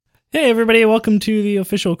Hey everybody, welcome to the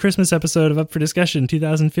official Christmas episode of Up for Discussion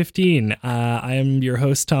 2015. I am your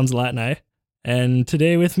host, Tom Zlatni, and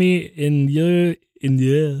today with me today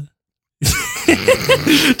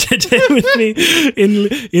with me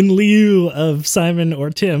in lieu of Simon or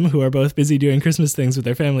Tim, who are both busy doing Christmas things with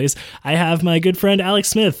their families, I have my good friend Alex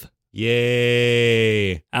Smith.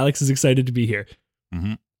 Yay! Alex is excited to be here.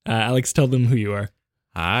 Mm-hmm. Alex, tell them who you are.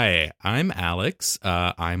 Hi, I'm Alex.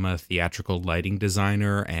 I'm a theatrical lighting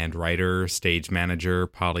designer and writer, stage manager,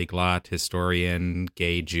 polyglot, historian,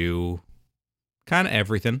 gay Jew, kind of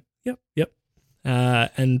everything. Yep.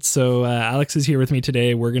 And so Alex is here with me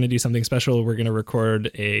today. We're going to do something special. We're going to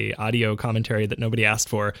record a audio commentary that nobody asked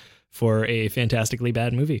for a fantastically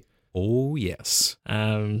bad movie. Oh, yes.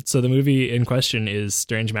 So the movie in question is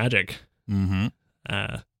Strange Magic.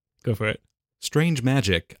 Mm-hmm. Go for it. Strange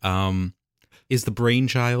Magic is the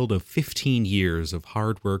brainchild of 15 years of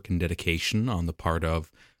hard work and dedication on the part of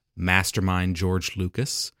mastermind George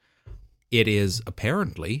Lucas. It is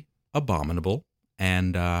apparently abominable,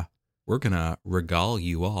 and we're going to regale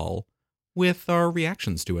you all with our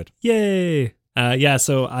reactions to it. Yay!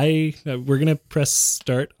 So we're going to press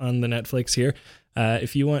start on the Netflix here.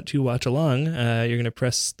 If you want to watch along, you're going to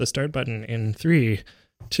press the start button in 3,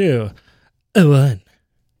 2, 1.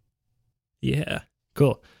 Yeah,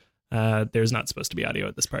 cool. There's not supposed to be audio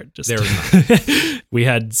at this part. We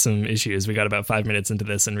had some issues. We got about 5 minutes into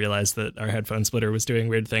this and realized that our headphone splitter was doing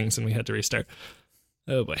weird things and we had to restart.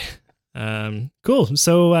 Oh boy. Cool.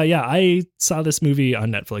 So I saw this movie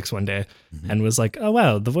on Netflix one day and was like, oh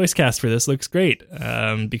wow, the voice cast for this looks great.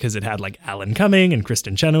 Because it had like Alan Cumming and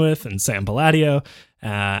Kristen Chenoweth and Sam Palladio,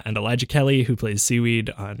 and Elijah Kelly, who plays Seaweed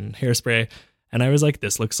on Hairspray. And I was like,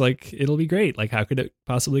 this looks like it'll be great. Like, how could it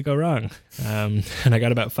possibly go wrong? And I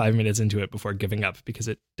got about 5 minutes into it before giving up because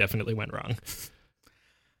it definitely went wrong.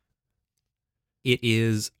 It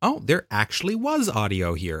is... Oh, there actually was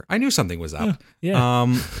audio here. I knew something was up.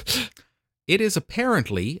 Yeah. It is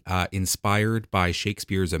apparently inspired by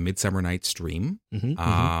Shakespeare's A Midsummer Night's Dream.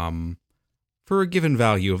 For a given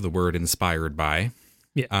value of the word inspired by.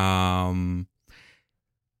 Yeah.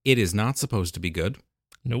 It is not supposed to be good.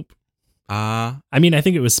 Nope. I mean, I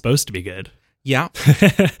think it was supposed to be good. Yeah.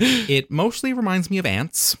 It mostly reminds me of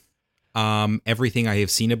Ants. Everything I have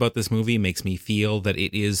seen about this movie makes me feel that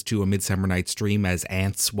it is to A Midsummer Night's Dream as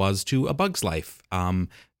Ants was to A Bug's Life.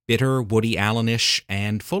 Bitter, Woody Allen-ish,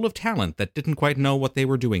 and full of talent that didn't quite know what they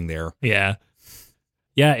were doing there. Yeah.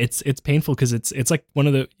 Yeah, it's painful because it's like one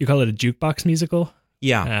of you call it a jukebox musical?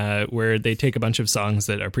 Yeah. Where they take a bunch of songs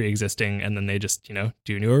that are pre-existing and then they just,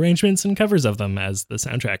 do new arrangements and covers of them as the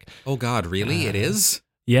soundtrack. Oh God, really? It is?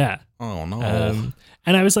 Yeah. Oh no.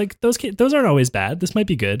 And I was like, those aren't always bad. This might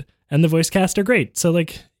be good. And the voice cast are great. So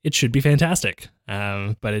like, it should be fantastic.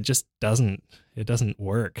 But it just doesn't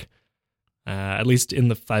work. At least in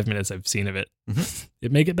the 5 minutes I've seen of it. Mm-hmm.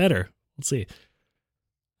 It make it better. Let's see.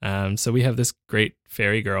 So we have this great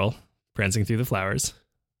fairy girl prancing through the flowers.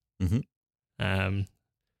 Mm-hmm.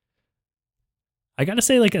 I gotta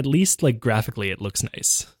say, like, at least like graphically, it looks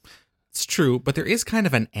nice. It's true, but there is kind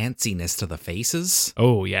of an antsiness to the faces.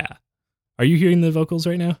 Oh yeah. Are you hearing the vocals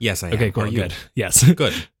right now? Yes, I am. Okay, cool. Are you? Good. Yes.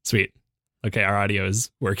 Good. Sweet. Okay, our audio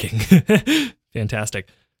is working. Fantastic.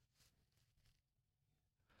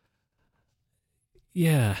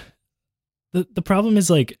 Yeah. The problem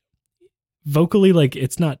is like vocally, like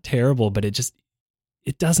it's not terrible, but it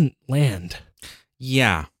doesn't land.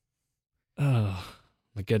 Yeah. Oh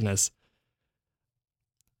my goodness.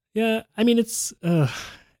 Yeah, I mean it's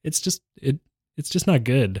just not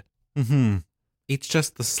good. Mm-hmm. It's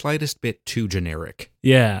just the slightest bit too generic.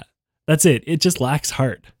 Yeah, that's it. It just lacks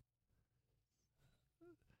heart.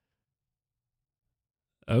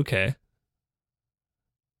 Okay.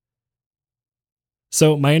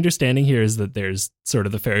 So my understanding here is that there's sort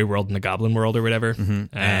of the fairy world and the goblin world or whatever.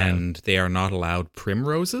 Mm-hmm. And they are not allowed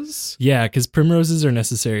primroses? Yeah, because primroses are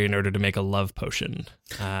necessary in order to make a love potion.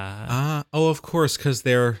 Of course, because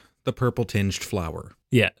they're the purple-tinged flower.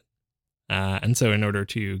 Yeah. And so in order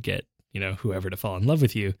to get, whoever to fall in love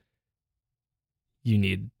with you, you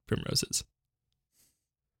need primroses.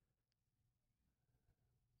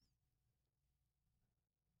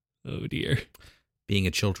 Oh, dear. Being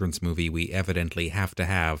a children's movie, we evidently have to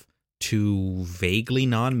have two vaguely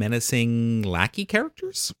non-menacing lackey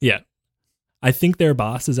characters? Yeah. I think their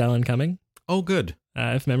boss is Alan Cumming. Oh, good.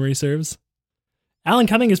 If memory serves. Alan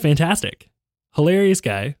Cumming is fantastic. Hilarious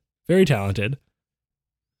guy. Very talented.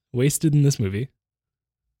 Wasted in this movie.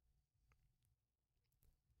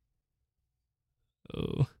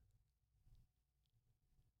 Oh.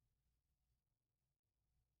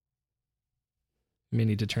 May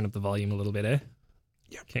need to turn up the volume a little bit, eh?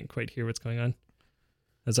 Yep. Can't quite hear what's going on.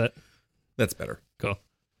 Is that That's better. cool?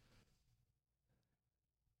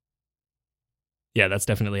 Yeah, that's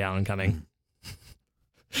definitely Alan Cumming.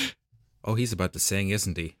 Oh, he's about to sing,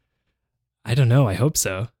 isn't he? I don't know. I hope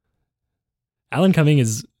so. Alan Cumming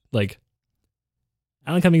is one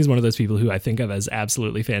of those people who I think of as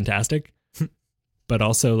absolutely fantastic, but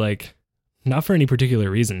also like not for any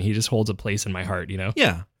particular reason. He just holds a place in my heart, you know?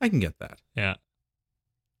 Yeah, I can get that. Yeah.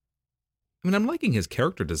 I mean, I'm liking his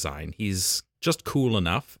character design. He's just cool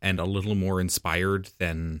enough and a little more inspired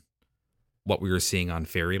than what we were seeing on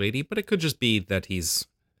Fairy Lady, but it could just be that he's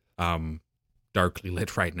darkly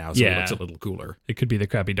lit right now, so it looks a little cooler. It could be the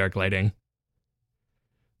crappy dark lighting.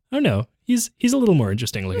 Oh no, he's a little more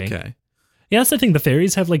interesting looking. Okay. Yeah, that's the thing. The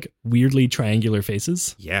fairies have like weirdly triangular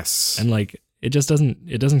faces, Yes. and like it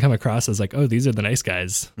doesn't come across as like, oh, these are the nice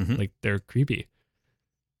guys. Mhm. Like they're creepy.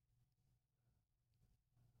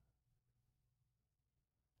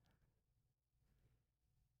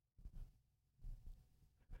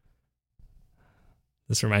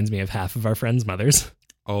 This reminds me of half of our friends' mothers.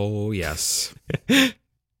 Oh, yes.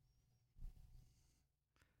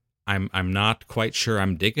 I'm not quite sure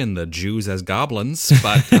I'm digging the Jews as goblins,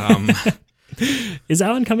 but Is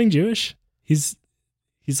Alan Cumming Jewish? He's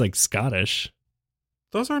like Scottish.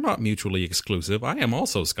 those are not mutually exclusive. I am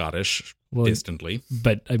also Scottish, Well, distantly.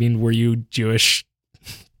 but I mean, were you Jewish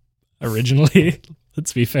originally?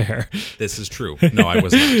 Let's be fair. This is true. No, I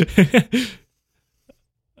was not.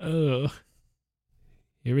 Oh,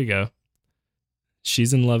 here we go.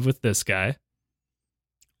 She's in love with this guy.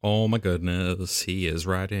 Oh my goodness, he is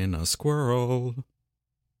riding a squirrel.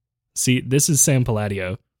 See, this is Sam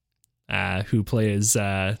Palladio, who plays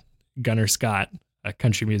Gunnar Scott, a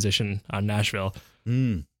country musician on Nashville.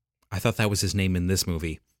 I thought that was his name in this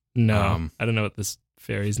movie. No, I don't know what this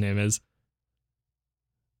fairy's name is.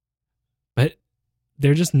 But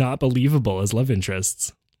they're just not believable as love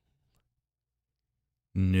interests.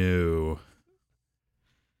 No.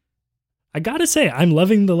 I gotta say, I'm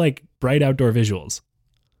loving the like bright outdoor visuals.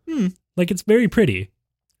 Like it's very pretty.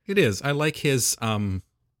 It is. I like his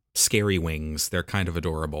scary wings. They're kind of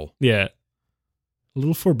adorable. Yeah. A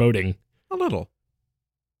little foreboding. A little.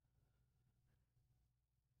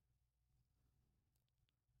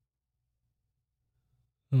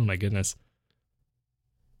 Oh my goodness.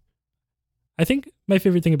 I think my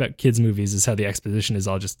favorite thing about kids' movies is how the exposition is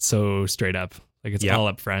all just so straight up. Like it's all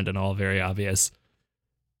up front and all very obvious.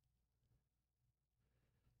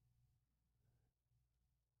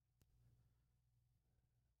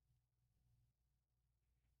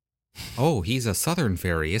 Oh, he's a southern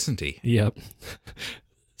fairy, isn't he? Yep.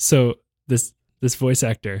 So this voice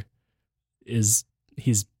actor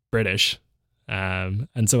he's British. And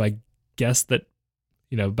so I guess that,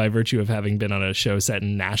 you know, by virtue of having been on a show set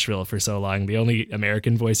in Nashville for so long, the only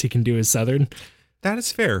American voice he can do is Southern. That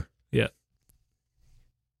is fair. Yeah.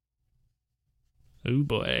 Oh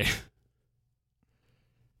boy.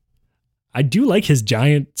 I do like his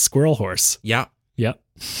giant squirrel horse. Yeah. Yep.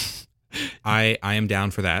 I am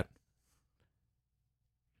down for that.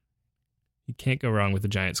 You can't go wrong with a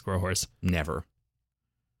giant squirrel horse. Never.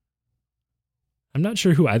 I'm not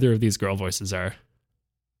sure who either of these girl voices are.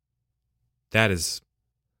 That is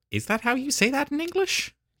that how you say that in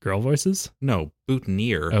English? Girl voices? No,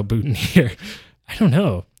 boutonniere. Oh, boutonniere. I don't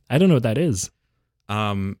know. I don't know what that is.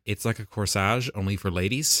 It's like a corsage only for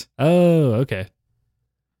ladies. Oh, okay.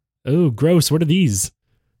 Oh, gross. What are these?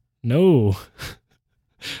 No.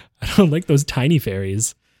 I don't like those tiny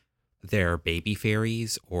fairies. They're baby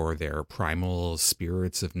fairies or they're primal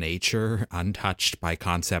spirits of nature, untouched by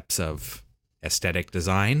concepts of aesthetic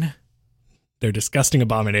design. They're disgusting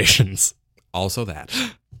abominations. Also that.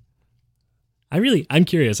 I'm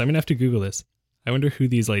curious. I'm going to have to Google this. I wonder who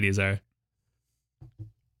these ladies are.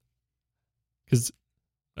 Because,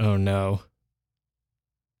 oh no.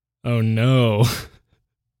 Oh no.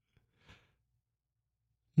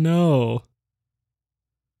 No.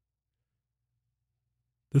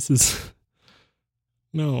 This is,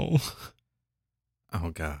 no,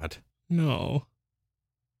 Oh, God. no.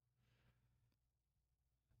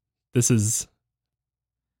 This is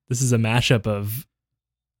a mashup of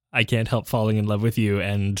I Can't Help Falling in Love with You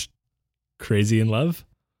and Crazy in Love.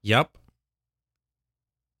 Yep.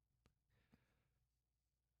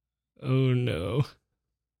 Oh no.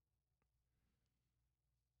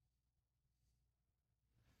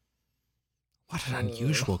 What an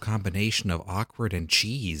unusual combination of awkward and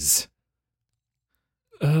cheese.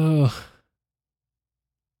 Oh.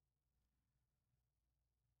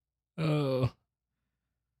 Oh.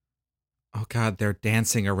 Oh, God, they're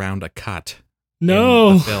dancing around a cut.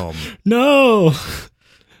 No. In the film. No.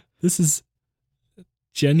 This is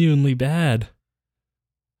genuinely bad.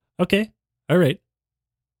 Okay. All right.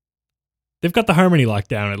 They've got the harmony locked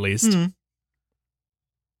down at least.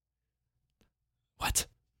 What?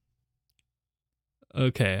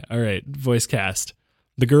 Okay. All right. Voice cast.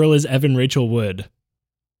 The girl is Evan Rachel Wood.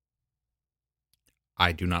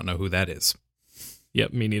 I do not know who that is.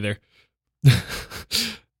 Yep, me neither.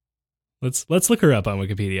 Let's look her up on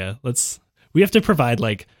Wikipedia. We have to provide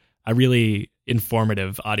like a really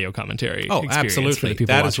informative audio commentary. Oh, experience absolutely. For the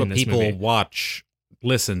people That is watching what this people movie.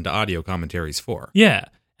 listen to audio commentaries for. Yeah.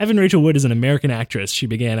 Evan Rachel Wood is an American actress. She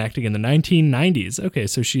began acting in the 1990s. Okay,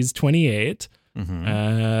 so she's 28.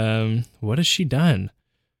 What has she done?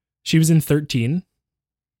 She was in 13.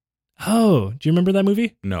 Oh, do you remember that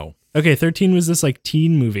movie? No. Okay, 13 was this like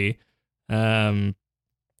teen movie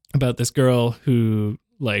about this girl who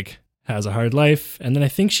like has a hard life, and then I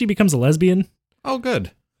think she becomes a lesbian. Oh,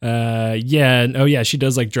 good. Yeah. Oh, yeah. She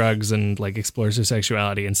does like drugs and like explores her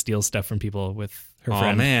sexuality and steals stuff from people with her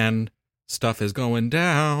friend. Oh, man. Stuff is going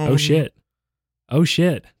down. Oh, shit. Oh,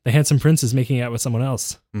 shit. The handsome prince is making out with someone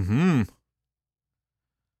else. Mm-hmm.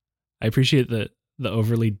 I appreciate the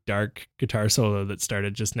overly dark guitar solo that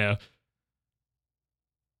started just now.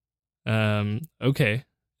 Okay.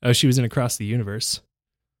 Oh, she was in Across the Universe.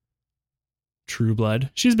 True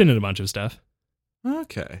Blood. She's been in a bunch of stuff.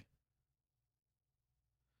 Okay.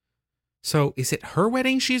 So, is it her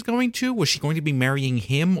wedding she's going to? Was she going to be marrying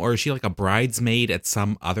him, or is she like a bridesmaid at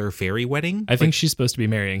some other fairy wedding? I think she's supposed to be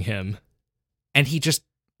marrying him. And he just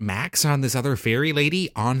macks on this other fairy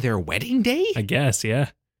lady on their wedding day? I guess,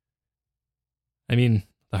 yeah. I mean,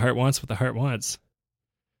 the heart wants what the heart wants.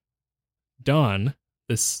 Dawn,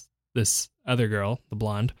 this other girl, the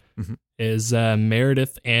blonde, is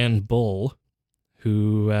Meredith Ann Bull,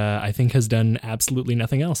 who I think has done absolutely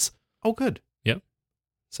nothing else. Oh, good. Yep.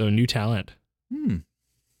 So new talent.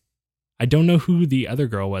 I don't know who the other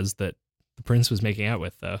girl was that the prince was making out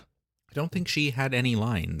with, though. I don't think she had any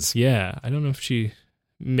lines. Yeah, I don't know if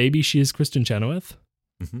maybe she is Kristen Chenoweth.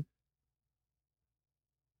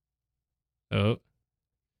 Oh,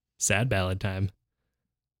 sad ballad time.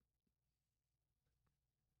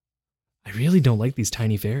 I really don't like these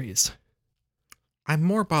tiny fairies. I'm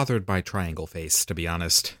more bothered by Triangle Face, to be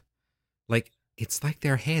honest. Like, it's like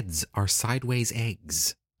their heads are sideways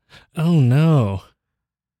eggs. Oh, no.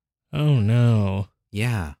 Oh, no.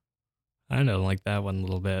 Yeah. I don't like that one a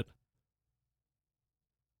little bit.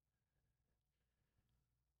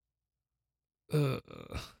 What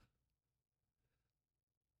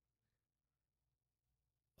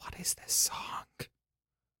is this song?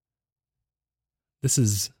 This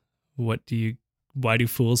is why do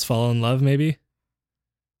fools fall in love, maybe?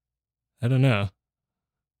 I don't know.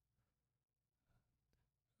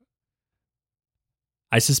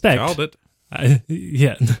 I suspect. Called it.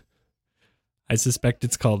 Yeah. I suspect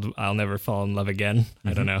it's called I'll Never Fall in Love Again.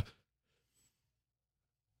 I don't know.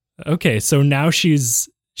 Okay, so now she's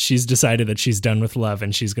decided that she's done with love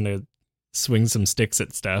and she's going to swing some sticks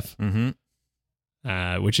at stuff.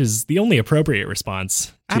 Which is the only appropriate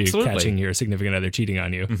response to catching your significant other cheating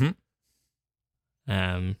on you.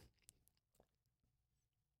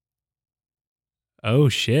 Oh,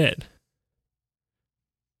 shit.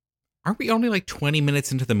 Aren't we only like 20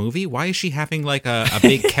 minutes into the movie? Why is she having like a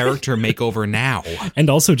big character makeover now? And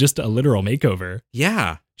also just a literal makeover.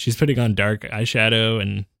 Yeah. She's putting on dark eyeshadow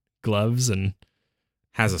and gloves and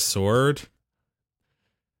has a sword.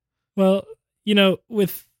 Well, you know,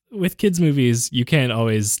 with kids' movies, you can't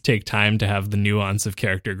always take time to have the nuance of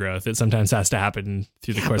character growth. It sometimes has to happen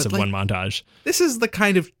through the course of one montage. This is the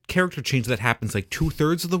kind of character change that happens like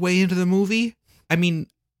 2/3 of the way into the movie. I mean,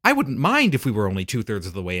 I wouldn't mind if we were only 2/3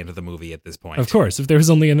 of the way into the movie at this point. Of course, if there was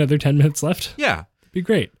only another 10 minutes left. Yeah. It'd be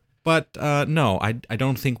great. But no, I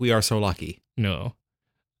don't think we are so lucky. No.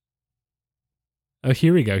 Oh,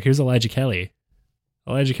 here we go. Here's Elijah Kelly.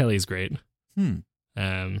 Elijah Kelly is great.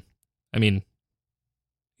 I mean,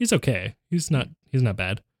 he's okay. He's not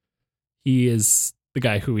bad. He is the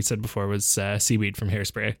guy who we said before was Seaweed from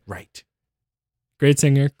Hairspray. Right. Great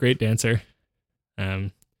singer, great dancer.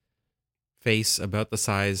 Face about the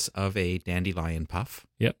size of a dandelion puff.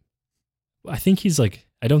 Yep. I think he's like,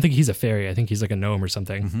 I don't think he's a fairy. I think he's like a gnome or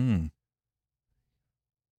something.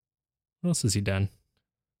 What else has he done?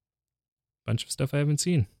 Bunch of stuff I haven't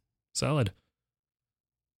seen. Solid.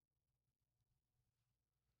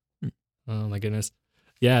 Oh my goodness.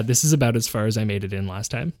 Yeah, this is about as far as I made it in last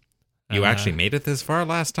time. You actually made it this far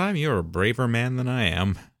last time? You're a braver man than I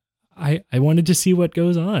am. I wanted to see what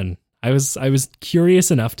goes on. I was curious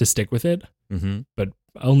enough to stick with it, but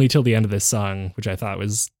only till the end of this song, which I thought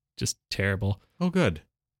was just terrible. Oh, good.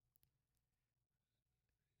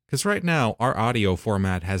 Because right now, our audio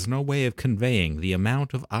format has no way of conveying the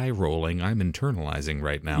amount of eye rolling I'm internalizing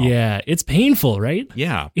right now. Yeah, it's painful, right?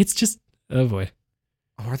 Yeah. It's just, oh boy.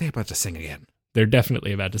 Oh, are they about to sing again? They're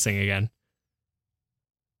definitely about to sing again.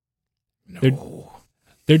 No.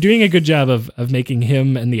 They're doing a good job of making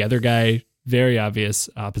him and the other guy very obvious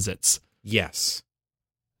opposites. Yes.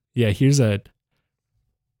 Yeah, here's a...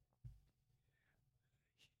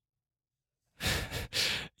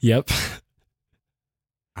 Yep.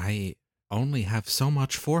 I only have so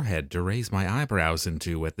much forehead to raise my eyebrows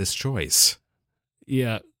into at this choice.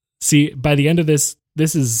 Yeah. See, by the end of this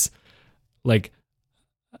is like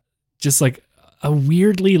just like a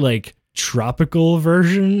weirdly like tropical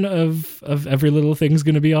version of Every Little Thing's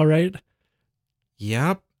Gonna Be All Right.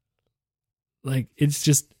 Yep. Like it's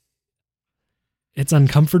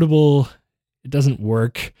uncomfortable. It doesn't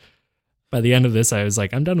work. By the end of this, I was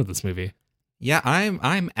like, I'm done with this movie. Yeah,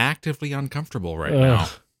 I'm actively uncomfortable right now.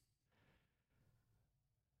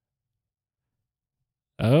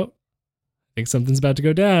 Oh, I think something's about to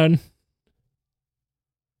go down.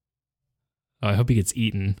 Oh, I hope he gets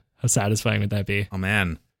eaten. How satisfying would that be? Oh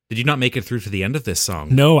man, did you not make it through to the end of this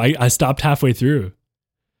song? No, I stopped halfway through.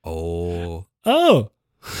 Oh. Oh,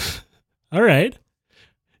 all right.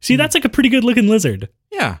 See, that's like a pretty good looking lizard.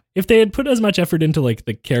 Yeah. If they had put as much effort into like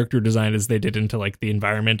the character design as they did into like the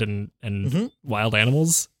environment and wild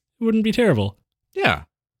animals, it wouldn't be terrible. Yeah.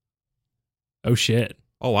 Oh shit.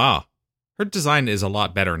 Oh wow. Her design is a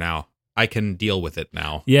lot better now. I can deal with it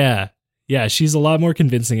now. Yeah. Yeah, she's a lot more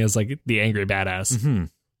convincing as like the angry badass. Mm-hmm.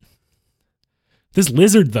 This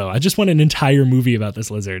lizard though, I just want an entire movie about this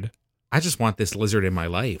lizard. I just want this lizard in my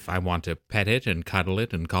life. I want to pet it and cuddle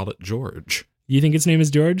it and call it George. You think its name is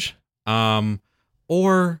George?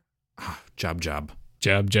 Or Jub.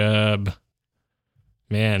 Jub.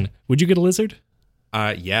 Man, would you get a lizard?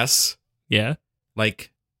 Yes. Yeah.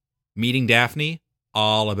 Like meeting Daphne,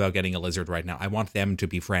 all about getting a lizard right now. I want them to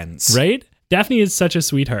be friends. Right? Daphne is such a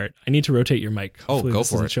sweetheart. I need to rotate your mic. Hopefully go this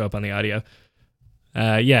for doesn't it. show up on the audio.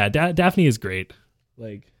 Yeah, Daphne is great.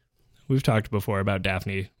 Like we've talked before about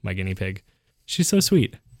Daphne, my guinea pig. She's so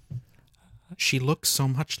sweet. She looks so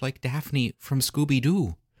much like Daphne from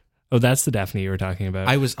Scooby-Doo. Oh, that's the Daphne you were talking about.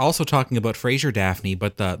 I was also talking about Frasier Daphne,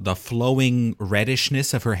 but the flowing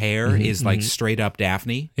reddishness of her hair is like straight up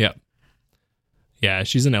Daphne. Yep. Yeah,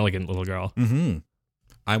 she's an elegant little girl. Mm-hmm.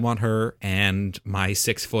 I want her and my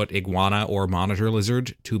 6-foot iguana or monitor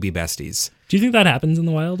lizard to be besties. Do you think that happens in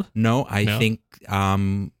the wild? No, I think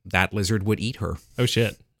that lizard would eat her. Oh,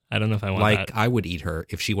 shit. I don't know if I want that. Like I would eat her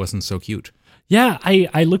if she wasn't so cute. Yeah,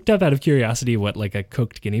 I looked up out of curiosity what like a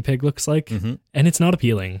cooked guinea pig looks like, and it's not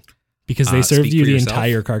appealing because they served speak you for the yourself.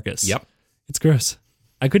 entire carcass. Yep. It's gross.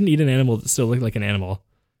 I couldn't eat an animal that still looked like an animal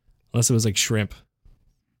unless it was like shrimp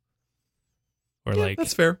or like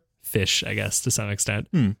That's fair. fish, I guess, to some extent.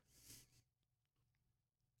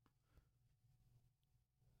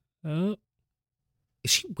 Oh,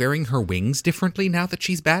 Is she wearing her wings differently now that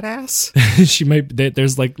she's badass? she might.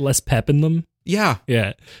 There's like less pep in them. Yeah.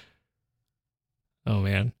 Yeah. Oh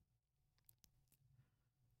man.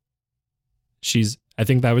 I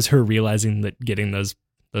think that was her realizing that getting those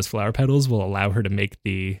flower petals will allow her to make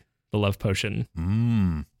the love potion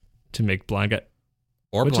to make Blanca.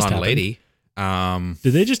 Or What just Blonde happened? Lady.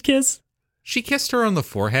 Did they just kiss? She kissed her on the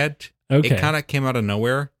forehead. Okay. It kind of came out of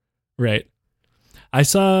nowhere. Right. I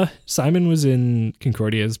saw Simon was in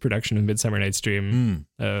Concordia's production of Midsummer Night's Dream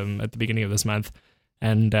at the beginning of this month,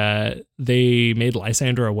 and they made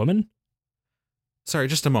Lysander a woman. Sorry,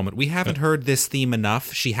 just a moment. We haven't heard this theme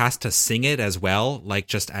enough. She has to sing it as well, like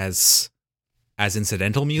just as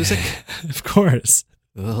incidental music. Of course.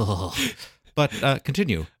 Ugh. But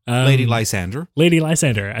continue. Um, Lady Lysander. Lady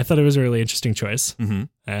Lysander. I thought it was a really interesting choice.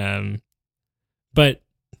 Mm-hmm. But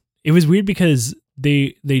it was weird because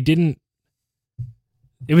they didn't.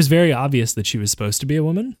 It was very obvious that she was supposed to be a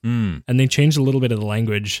woman, and they changed a little bit of the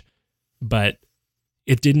language, but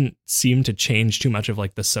it didn't seem to change too much of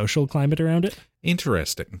like the social climate around it.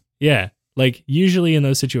 Interesting. Yeah, like usually in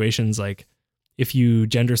those situations, like if you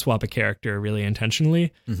gender swap a character really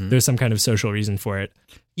intentionally, there's some kind of social reason for it.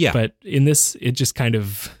 Yeah. But in this, it just kind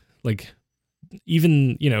of like,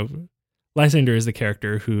 even, Lysander is the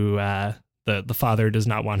character who the father does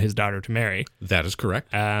not want his daughter to marry. That is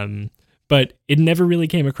correct. But it never really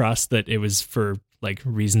came across that it was for like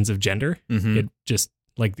reasons of gender. It just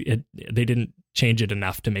like they didn't change it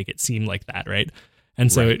enough to make it seem like that, right? And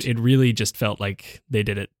so Right. it really just felt like they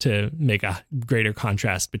did it to make a greater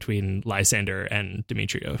contrast between Lysander and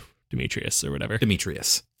Demetrius or whatever,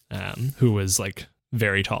 Demetrius. who was like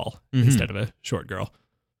very tall instead of a short girl.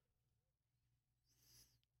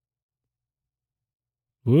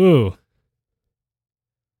 Woo.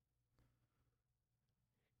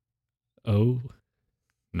 Oh.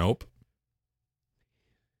 Nope.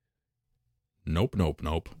 Nope, nope,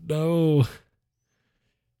 nope. No.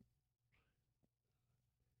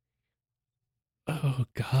 Oh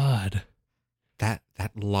God. That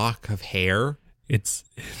lock of hair, It's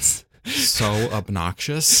so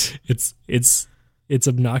obnoxious. it's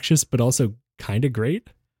obnoxious, but also kind of great.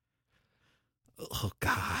 Oh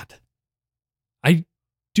God. I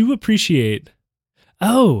do appreciate.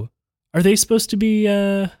 Oh, are they supposed to be?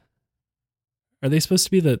 Are they supposed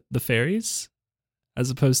to be the fairies, as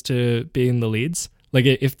opposed to being the leads? Like,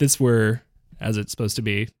 if this were as it's supposed to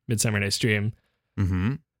be, Midsummer Night's Dream,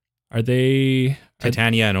 Mm-hmm. are they?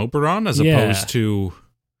 Titania and Oberon, as Yeah. opposed to.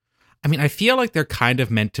 I mean, I feel like they're kind of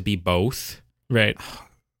meant to be both. Right.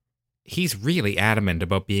 He's really adamant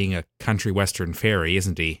about being a country western fairy,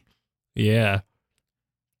 isn't he? Yeah.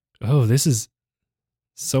 Oh, this is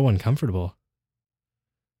so uncomfortable.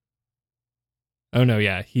 Oh no,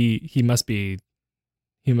 yeah. He must be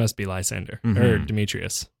Lysander or Mhm.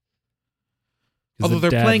 Demetrius. 'Cause Although the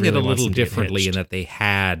they're dad playing it really a wants little them to get differently in hitched. that they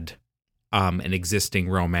had an existing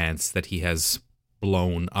romance that he has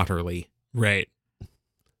blown utterly, Right.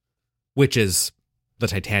 which is the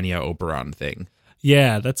Titania Oberon thing.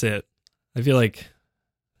 Yeah, that's it. I feel like.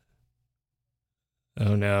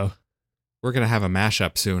 Oh no. We're going to have a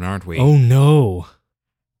mashup soon, aren't we? Oh no.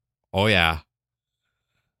 Oh, yeah.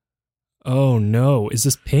 Oh no. Is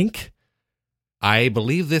this Pink? I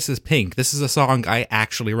believe this is Pink. This is a song I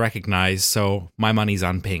actually recognize, so my money's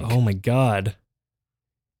on Pink. Oh my God.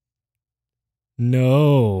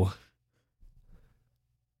 No.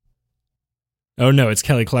 Oh no, it's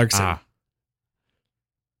Kelly Clarkson. Ah,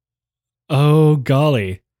 Oh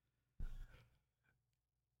golly.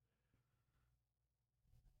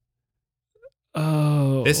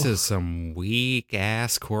 Oh. this is some weak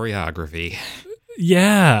ass choreography.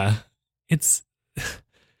 Yeah. It's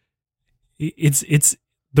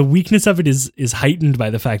the weakness of it is heightened by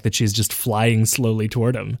the fact that she's just flying slowly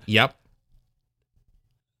toward him. Yep.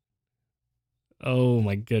 Oh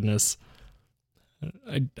my goodness.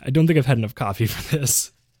 I don't think I've had enough coffee for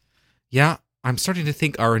this. Yeah, I'm starting to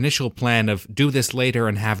think our initial plan of do this later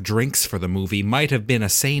and have drinks for the movie might have been a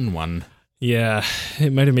sane one. Yeah,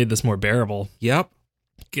 it might have made this more bearable. Yep.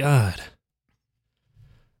 God.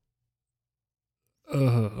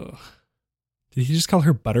 Oh. Did he just call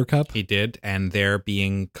her Buttercup? He did, and they're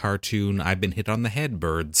being cartoon I've been hit on the head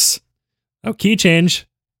birds. Oh, key change.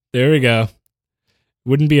 There we go.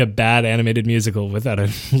 Wouldn't be a bad animated musical without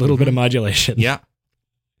a little bit of modulation. Yeah.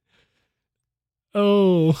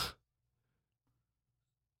 Oh.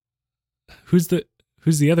 Who's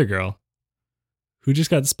the other girl? Who just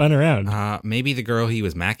got spun around? Maybe the girl he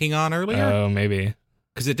was macking on earlier? Oh, maybe.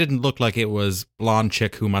 Because it didn't look like it was blonde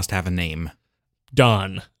chick who must have a name.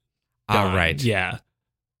 Dawn. Ah, right. Yeah.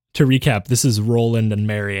 To recap, this is Roland and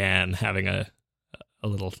Marianne having a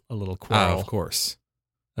little quarrel. Of course.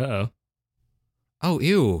 Uh-oh. Oh,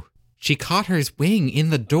 ew. She caught his wing in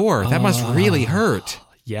the door. That must really hurt.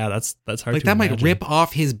 Yeah, that's hard Like, to that imagine. might rip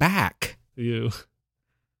off his back. Ew.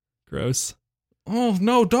 Gross. Oh,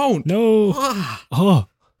 no, don't. No. Ah. Oh.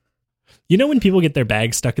 You know when people get their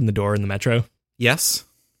bags stuck in the door in the metro? Yes?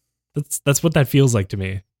 That's what that feels like to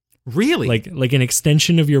me. Really? Like an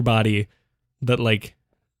extension of your body that like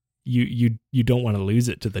you don't want to lose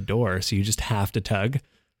it to the door, so you just have to tug.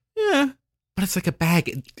 Yeah. But it's like a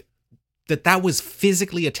bag. That was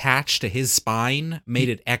physically attached to his spine made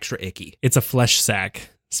it extra icky. It's a flesh sack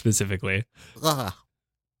specifically. Ugh.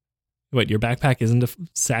 What, your backpack isn't a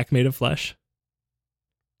sack made of flesh?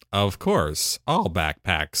 Of course, all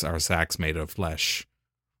backpacks are sacks made of flesh.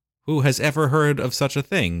 Who has ever heard of such a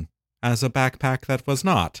thing as a backpack that was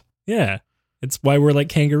not? Yeah. It's why we're like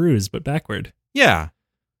kangaroos, but backward. Yeah.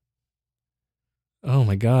 Oh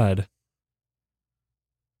my God.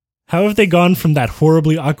 How have they gone from that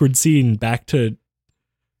horribly awkward scene back to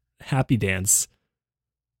happy dance?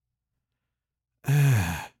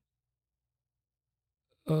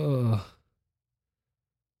 Oh.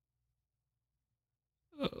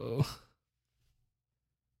 Oh.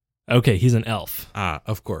 Okay, he's an elf.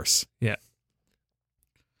 Of course. Yeah.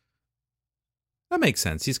 That makes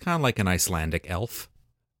sense. He's kind of like an Icelandic elf.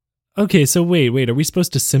 Okay, so wait, are we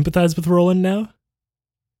supposed to sympathize with Roland now?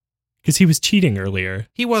 Because he was cheating earlier.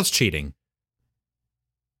 He was cheating.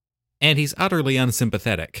 And he's utterly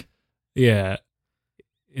unsympathetic. Yeah.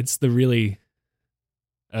 It's the really...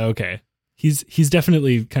 Okay. He's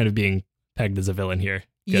definitely kind of being pegged as a villain here.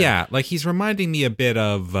 Good. Yeah, like he's reminding me a bit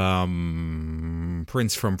of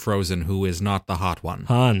Prince from Frozen, who is not the hot one.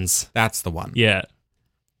 Hans. That's the one. Yeah.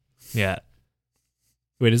 Yeah.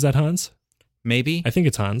 Wait, is that Hans? Maybe. I think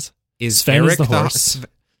it's Hans. Is Sven Eric is the horse.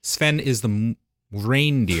 Sven is the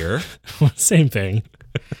reindeer. Same thing.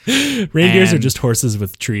 Reindeers are And- just horses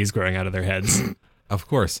with trees growing out of their heads. Of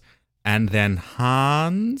course. And then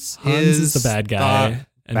Hans Is the bad guy,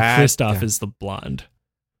 and bad Kristoff guy. is the blonde.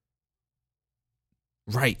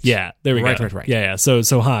 Right. Yeah, there we Right, go. right. Yeah. So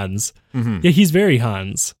Hans. Mhm. Yeah, he's very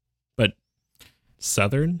Hans, but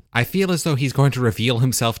Southern. I feel as though he's going to reveal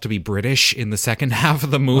himself to be British in the second half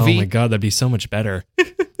of the movie. Oh my god, that'd be so much better.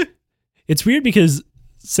 It's weird because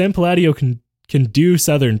Sam Palladio can do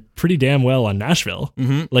Southern pretty damn well on Nashville.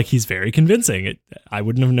 Mhm. Like he's very convincing. I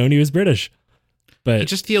wouldn't have known he was British. But It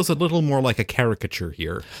just feels a little more like a caricature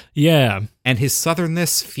here. yeah. And his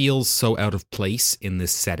southernness feels so out of place in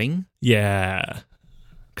this setting. Yeah.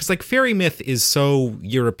 Because, like, fairy myth is so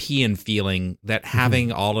European feeling that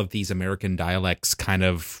having all of these American dialects kind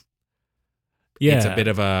of, Yeah. it's a bit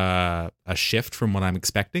of a shift from what I'm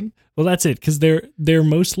expecting. Well, that's it, because they're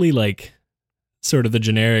mostly like sort of the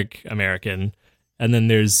generic American, and then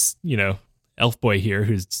there's Elf Boy here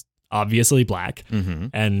who's obviously black, Mm-hmm.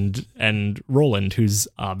 and Roland who's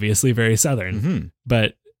obviously very Southern, Mm-hmm.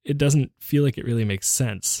 but it doesn't feel like it really makes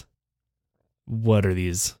sense. What are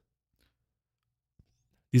these?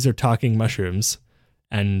 These are talking mushrooms,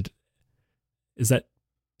 and is that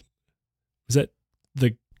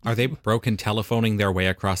the Are they broken telephoning their way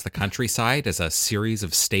across the countryside as a series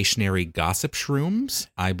of stationary gossip shrooms?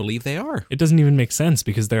 I believe they are. It doesn't even make sense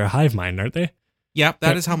because they're a hive mind, aren't they? Yep, that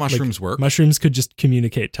Like- is how mushrooms work. Mushrooms could just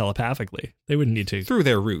communicate telepathically. They wouldn't need to. Through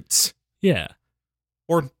their roots. Yeah.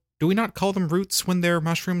 Or do we not call them roots when they're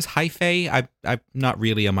mushrooms? Hyphae? I'm not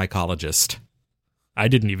really a mycologist. I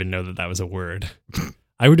didn't even know that was a word.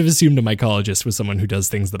 I would have assumed a mycologist was someone who does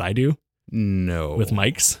things that I do No. with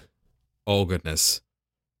mics. Oh, goodness.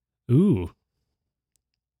 Ooh.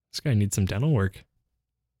 This guy needs some dental work.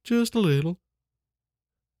 Just a little.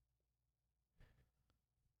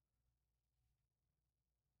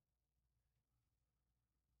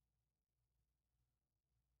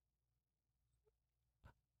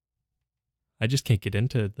 I just can't get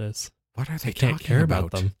into this. What are they I can't talking care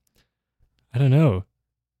about them. I don't know.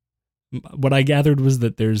 What I gathered was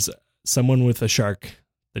that there's someone with a shark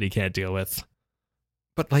that he can't deal with.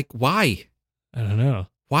 But, like, why? I don't know.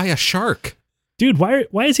 Why a shark? Dude, why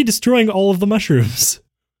is he destroying all of the mushrooms?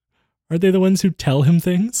 Are they the ones who tell him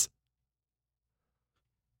things?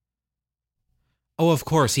 Oh, of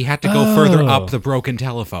course. He had to go further Oh. up the broken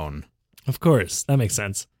telephone. Of course. That makes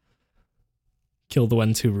sense. Kill the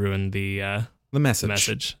ones who ruined the The message.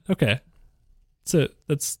 message. Okay. So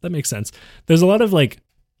that makes sense. There's a lot of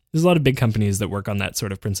big companies that work on that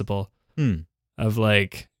sort of principle of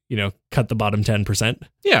cut the bottom 10%.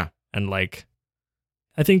 Yeah. And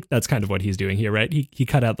I think that's kind of what he's doing here, right? He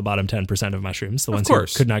cut out the bottom 10% of mushrooms, the Of ones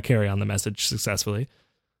course. who could not carry on the message successfully.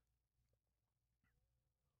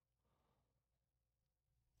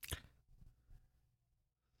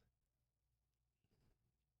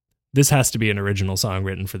 This has to be an original song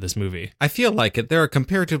written for this movie. I feel like it. There are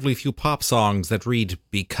comparatively few pop songs that read,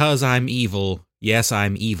 "Because I'm evil, yes,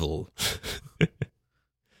 I'm evil."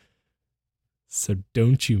 So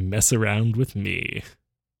don't you mess around with me.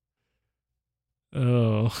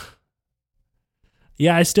 Oh.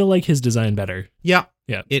 Yeah, I still like his design better. Yeah.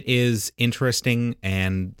 Yeah. It is interesting,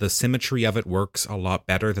 and the symmetry of it works a lot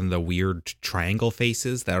better than the weird triangle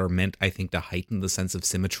faces that are meant, I think, to heighten the sense of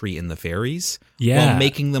symmetry in the fairies, Yeah. while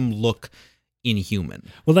making them look inhuman.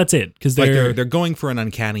 Well, that's it, because Like they're they're going for an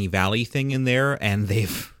uncanny valley thing in there, and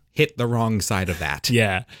they've hit the wrong side of that.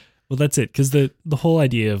 yeah. Well, that's it, because the whole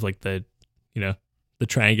idea of the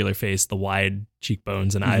triangular face, the wide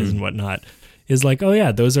cheekbones and eyes Mhm. and whatnot is oh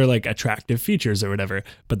yeah, those are attractive features or whatever,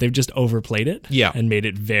 but they've just overplayed it Yeah. and made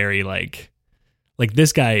it very like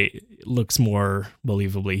this guy looks more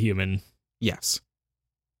believably human Yes.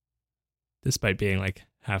 despite being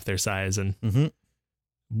half their size. And Mm-hmm.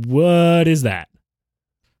 what is that?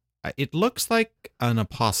 It looks like an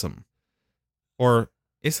opossum. Or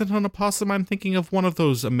is it an opossum? I'm thinking of one of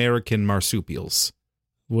those American marsupials.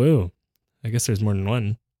 Whoa, I guess there's more than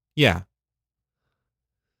one. Yeah.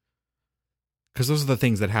 Because those are the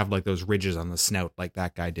things that have those ridges on the snout like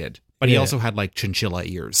that guy did. But he Yeah. also had chinchilla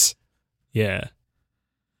ears. Yeah,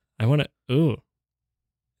 I want to. Ooh,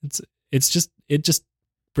 it just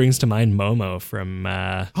brings to mind Momo from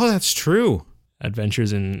Oh, that's true.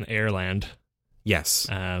 Adventures in Airland, Yes.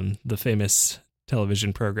 the famous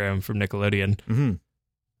television program from Nickelodeon. Mm-hmm.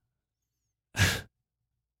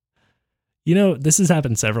 This has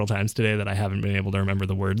happened several times today that I haven't been able to remember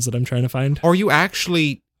the words that I'm trying to find. Or you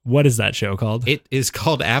actually What is that show called? It is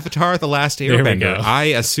called Avatar: The Last There we Airbender. go. I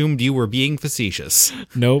assumed you were being facetious.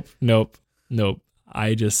 Nope.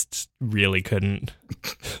 I just really couldn't.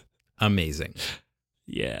 Amazing.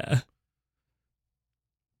 Yeah.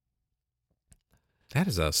 That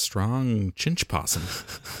is a strong chinch possum.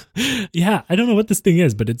 Yeah, I don't know what this thing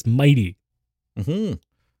is, but it's mighty. Mm-hmm.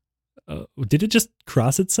 Did it just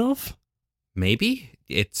cross itself? Maybe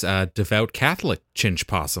it's a devout Catholic chinch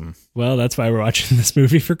possum. Well, that's why we're watching this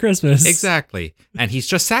movie for Christmas. Exactly. And he's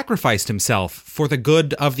just sacrificed himself for the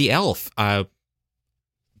good of the elf. The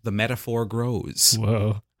metaphor grows.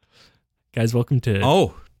 Whoa. Guys, welcome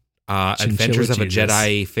to... Adventures of a Jesus.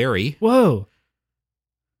 Jedi Fairy. Whoa.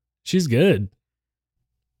 She's good.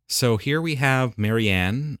 So here we have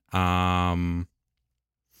Marianne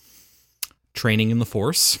training in the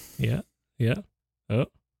Force. Yeah. Oh.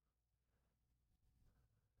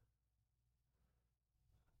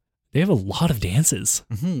 They have a lot of dances.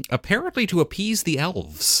 Apparently to appease the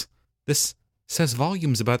elves. This says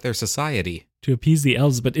volumes about their society. To appease the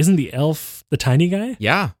elves, but isn't the elf the tiny guy?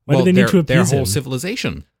 Yeah. Why do they need to their appease whole him?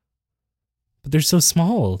 civilization. But they're so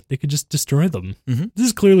small. They could just destroy them. Mhm. This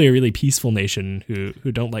is clearly a really peaceful nation who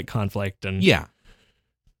don't like conflict. And Yeah.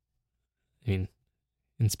 I mean,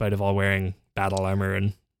 in spite of all wearing battle armor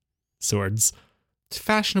and swords. It's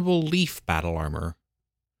fashionable leaf battle armor.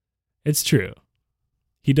 It's true.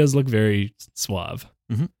 He does look very suave.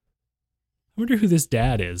 Mhm. I wonder who this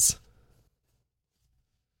dad is.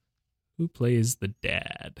 Who plays the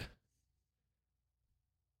dad?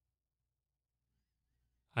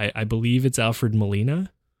 I believe it's Alfred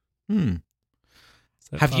Molina. Is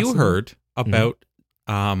that Have you possible? heard about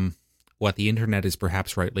what the internet is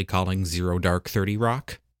perhaps rightly calling Zero Dark 30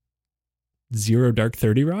 Rock? Zero Dark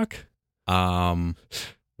 30 Rock?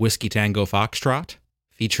 Whiskey Tango Foxtrot,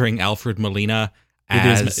 featuring Alfred Molina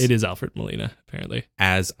as It is Alfred Molina, apparently.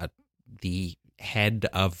 the head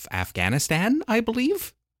of Afghanistan, I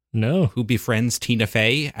believe, No. who befriends Tina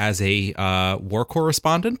Fey as a war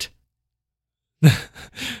correspondent.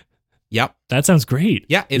 Yep. That sounds great.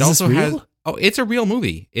 Yeah, it Is this also has... real? Oh, it's a real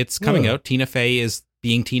movie. It's coming Whoa. out. Tina Fey is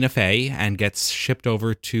being Tina Fey and gets shipped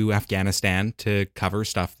over to Afghanistan to cover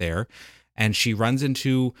stuff there. And she runs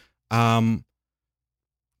into... oh,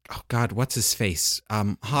 God, what's his face?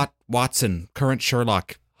 Hot Watson, current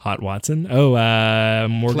Sherlock. Hot Watson? Oh,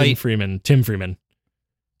 Morgan Freeman. Tim Freeman.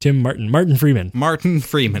 Martin Freeman. Martin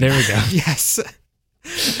Freeman. There we go. Yes.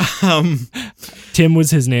 Tim was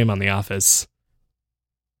his name on The Office.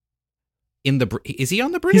 Is he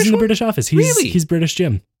on the British He's in the one? British Office. Really? He's British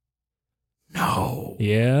Jim. No.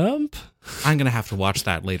 Yep. I'm going to have to watch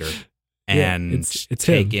that later Yeah, and it's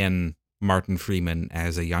take him. in Martin Freeman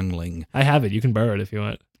as a youngling. I have it. You can borrow it if you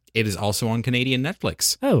want. It is also on Canadian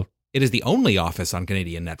Netflix. Oh, It is the only Office on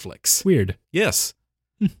Canadian Netflix. weird. Yes.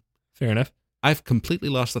 Fair enough. I've completely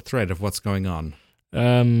lost the thread of what's going on.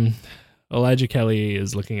 Elijah Kelly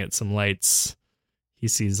is looking at some lights. He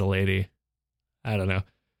sees a lady. I don't know.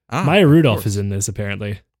 Maya of Rudolph course. is in this,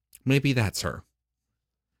 apparently. Maybe that's her.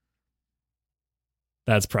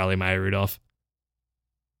 That's probably Maya Rudolph.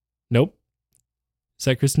 Nope. Is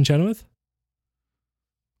that Kristen Chenoweth?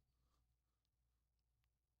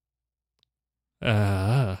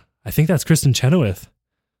 I think that's Kristen Chenoweth.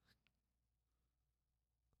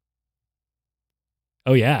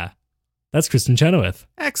 Oh, yeah. That's Kristen Chenoweth.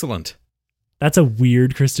 Excellent. That's a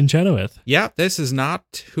weird Kristen Chenoweth. Yeah, this is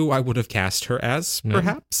not who I would have cast her as, No.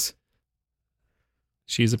 perhaps.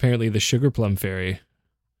 She's apparently the Sugar Plum Fairy.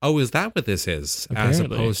 Oh, is that what this is? As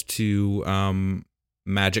Apparently. opposed to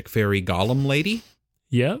Magic Fairy Gollum Lady?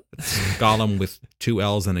 Yep. Gollum with two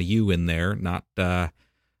L's and a U in there, not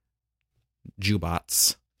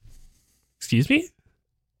Jubots. Excuse me?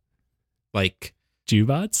 Like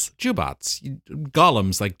Jubots? Jubots.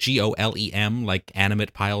 Golems, like Golem, like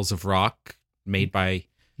animate piles of rock made by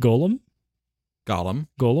Golem? Gollum.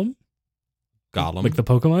 Golem? Gollum. Like the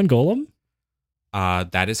Pokemon Golem?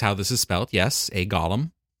 That is how this is spelled, yes, a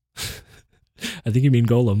Gollum. I think you mean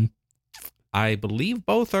Golem. I believe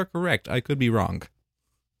both are correct. I could be wrong.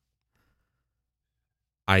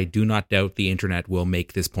 I do not doubt the internet will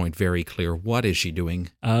make this point very clear. What is she doing?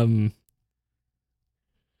 I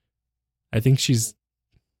think she's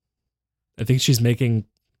making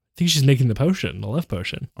the potion, the love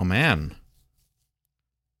potion. Oh, man.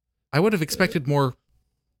 I would have expected more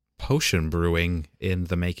potion brewing in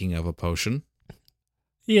the making of a potion.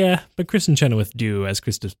 Yeah, but Kristen Chenoweth do as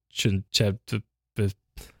Kristen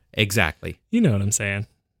Exactly. you know what I'm saying.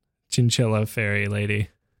 Chinchilla fairy lady.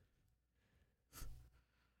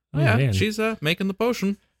 Oh, yeah, man. she's making the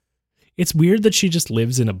potion. It's weird that she just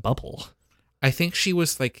lives in a bubble. I think she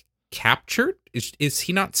was like captured. Is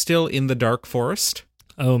he not still in the Dark Forest?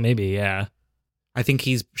 Oh, maybe, yeah. I think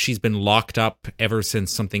she's been locked up ever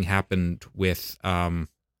since something happened with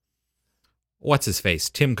what's his face?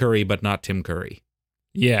 Tim Curry, but not Tim Curry.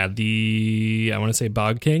 Yeah, I want to say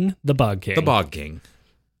Bog King? The Bog King. The Bog King.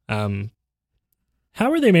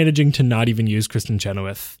 How are they managing to not even use Kristen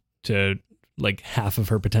Chenoweth to, like, half of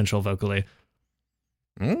her potential vocally?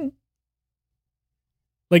 Mm.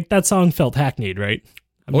 Like, that song felt hackneyed, right?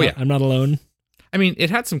 I'm not alone. I mean, it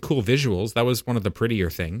had some cool visuals. That was one of the prettier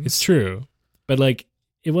things. It's true. But, like,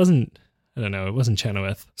 it wasn't, I don't know, it wasn't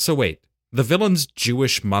Chenoweth. So wait, the villain's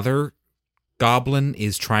Jewish mother, Goblin,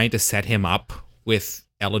 is trying to set him up with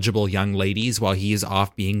eligible young ladies while he is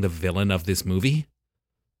off being the villain of this movie?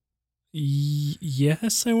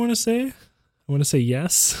 Yes, I want to say. I want to say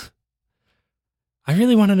yes. I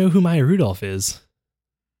really want to know who Maya Rudolph is.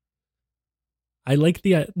 I like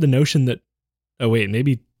the notion that... Oh, wait,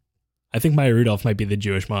 maybe... I think Maya Rudolph might be the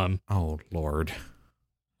Jewish mom. Oh, Lord.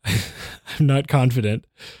 I'm not confident,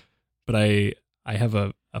 but I have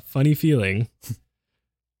a funny feeling.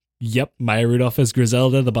 Yep, Maya Rudolph is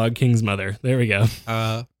Griselda, the Bog King's mother. There we go.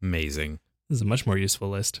 Amazing. This is a much more useful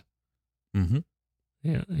list. Mm-hmm.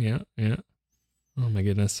 Yeah. Oh my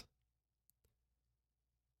goodness.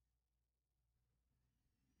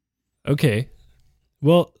 Okay.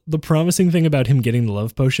 Well, the promising thing about him getting the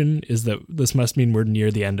love potion is that this must mean we're near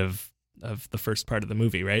the end of the first part of the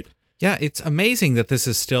movie, right? Yeah, it's amazing that this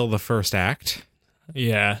is still the first act.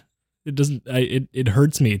 Yeah. It doesn't it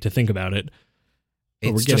hurts me to think about it. But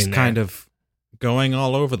It's just kind of going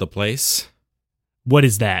all over the place. What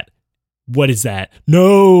is that? What is that?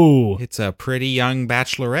 No! It's a pretty young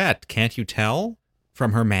bachelorette, can't you tell?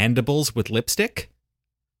 From her mandibles with lipstick?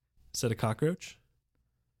 Is that a cockroach?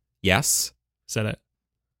 Yes. Is that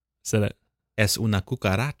it? Es una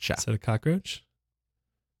cucaracha. Is that a cockroach?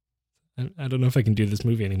 I don't know if I can do this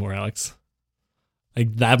movie anymore, Alex.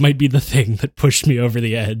 Like, that might be the thing that pushed me over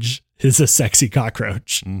the edge, is a sexy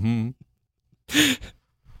cockroach. Mm-hmm.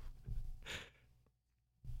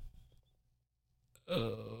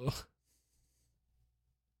 Oh.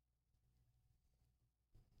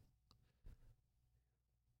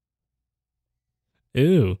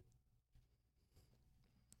 Ew.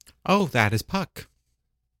 Oh, that is Puck.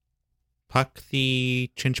 Puck the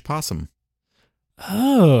Chinch Possum.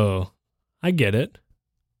 Oh, I get it.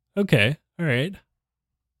 Okay, all right.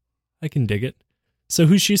 I can dig it. So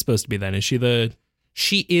who's she supposed to be then? Is she the...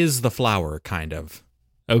 She is the flower, kind of.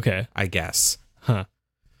 Okay. I guess. Huh.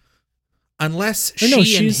 Unless no,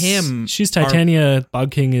 she and him... She's Titania,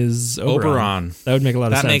 Bog King is Oberon. That would make a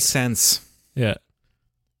lot of sense. That makes sense. Yeah.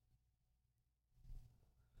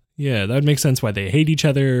 Yeah, that would make sense why they hate each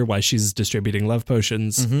other, why she's distributing love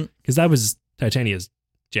potions. Because that was Titania's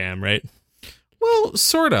jam, right? Well,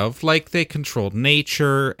 sort of. Like, they controlled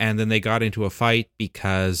nature, and then they got into a fight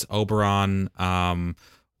because Oberon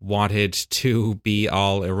wanted to be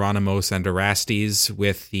all Euronymous and Erastes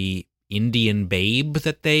with the Indian babe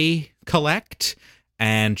that they collect,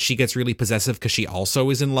 and she gets really possessive because she also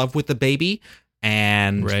is in love with the baby,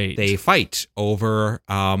 and they fight over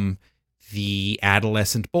the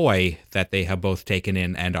adolescent boy that they have both taken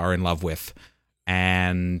in and are in love with.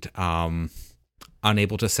 And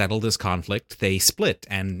unable to settle this conflict, they split,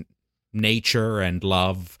 and nature and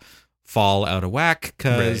love fall out of whack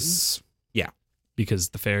because, because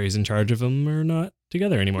the fairies in charge of them are not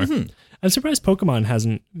together anymore. I'm surprised Pokemon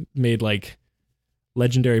hasn't made, like,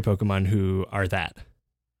 legendary Pokemon who are that.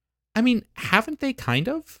 I mean, haven't they kind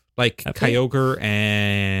of? Like, Kyogre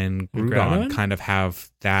and Groudon kind of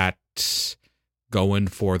have that going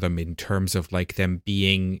for them in terms of, like, them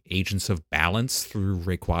being agents of balance through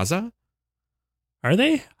Rayquaza. Are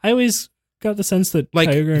they? I always got the sense that like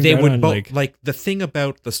Kyogre and they Groudon, would both like the thing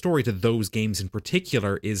about the story to those games in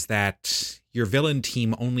particular is that your villain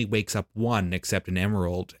team only wakes up one except an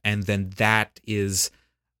Emerald, and then that is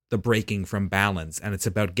the breaking from balance, and it's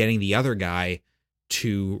about getting the other guy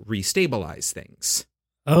to restabilize things.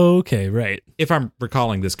 Oh, okay, right. If I'm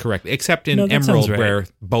recalling this correctly, except in Emerald right. where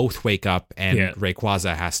both wake up and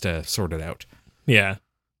Rayquaza has to sort it out. Yeah.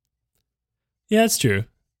 Yeah, that's true.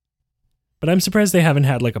 But I'm surprised they haven't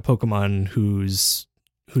had like a Pokemon whose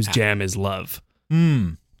jam is love.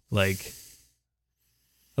 Like,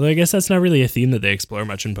 although I guess that's not really a theme that they explore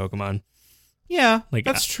much in Pokemon. Yeah, like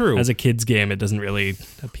that's true. As a kid's game, it doesn't really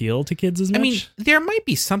appeal to kids as much. I mean, there might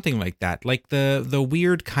be something like that, like the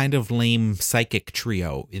weird kind of lame psychic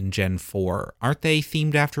trio in Gen 4. Aren't they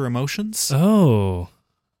themed after emotions? Oh,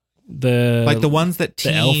 like the ones that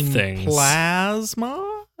Team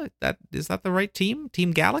Plasma. Is that the right team?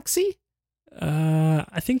 Team Galaxy?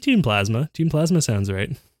 I think Team Plasma. Team Plasma sounds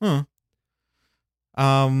right. Huh.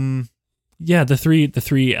 Yeah, the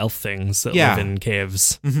three elf things that Yeah. live in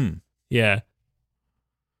caves. Mm-hmm. Yeah.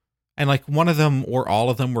 And like one of them or all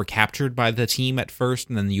of them were captured by the team at first,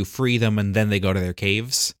 and then you free them, and then they go to their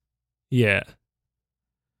caves. Yeah.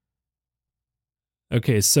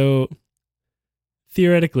 Okay, so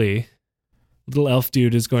theoretically, little elf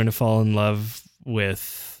dude is going to fall in love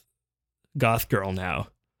with Goth Girl now.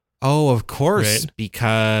 Oh, of course, Right.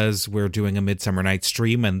 because we're doing a Midsummer Night's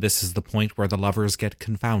Dream, and this is the point where the lovers get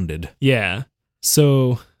confounded. Yeah.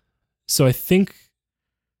 So I think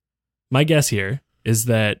my guess here is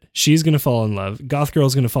that she's going to fall in love. Goth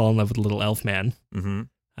Girl's going to fall in love with the little elf man.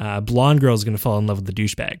 Mm-hmm. Blonde Girl's going to fall in love with the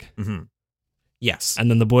douchebag. Mm-hmm. Yes.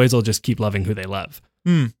 And then the boys will just keep loving who they love.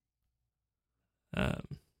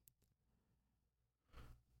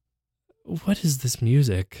 What is this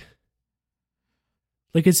music?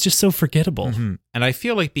 Like, it's just so forgettable. Mm-hmm. And I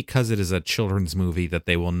feel like because it is a children's movie that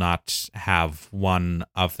they will not have one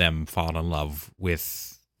of them fall in love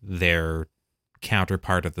with their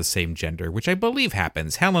counterpart of the same gender, which I believe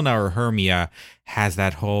happens. Helena or Hermia has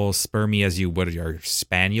that whole spur me as you would your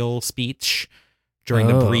spaniel speech during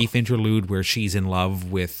the brief interlude where she's in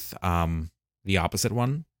love with the opposite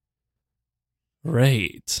one.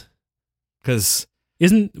 Right. Because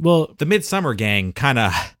the Midsummer Gang kind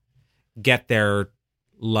of get their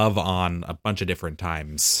love on a bunch of different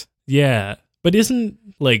times. Yeah, but isn't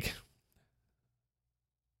like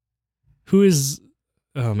who is?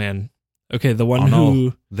 Oh man. Okay, the one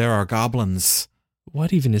who there are goblins.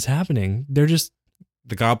 What even is happening? They're just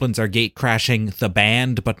the goblins are gate crashing the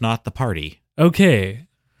band, but not the party. Okay.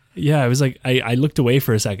 Yeah, I was like, I looked away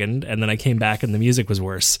for a second, and then I came back, and the music was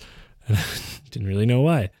worse. Didn't really know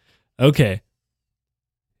why. Okay.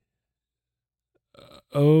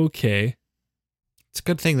 Okay. It's a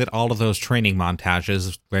good thing that all of those training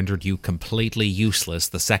montages rendered you completely useless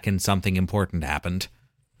the second something important happened.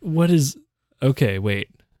 What is... Okay, wait.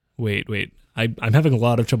 I'm having a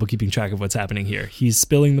lot of trouble keeping track of what's happening here. He's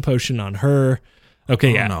spilling the potion on her.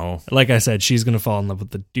 Okay, yeah. No. Like I said, she's going to fall in love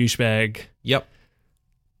with the douchebag. Yep.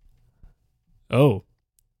 Oh.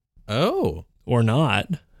 Or not.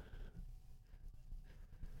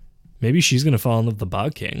 Maybe she's going to fall in love with the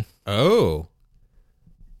Bog King. Oh.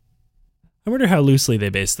 I wonder how loosely they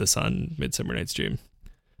base this on Midsummer Night's Dream.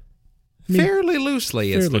 I mean, fairly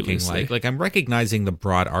loosely, it's looking loosely. like. Like, I'm recognizing the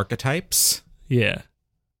broad archetypes. Yeah.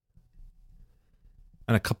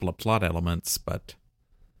 And a couple of plot elements, but...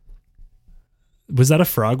 Was that a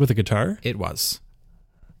frog with a guitar? It was.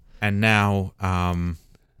 And now,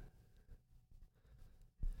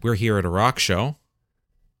 we're here at a rock show.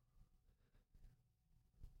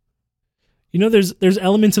 You know, there's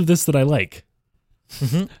elements of this that I like.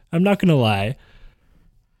 Mm-hmm. I'm not going to lie.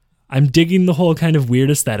 I'm digging the whole kind of weird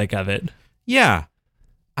aesthetic of it. Yeah.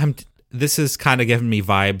 This is kind of giving me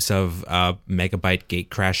vibes of Megabyte gate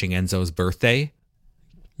crashing Enzo's birthday.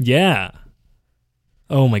 Yeah.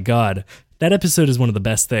 Oh my God. That episode is one of the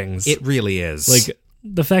best things. It really is. Like,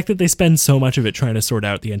 the fact that they spend so much of it trying to sort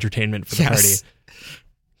out the entertainment for the party.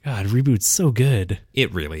 God, Reboot's so good.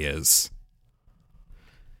 It really is.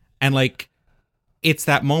 And like, it's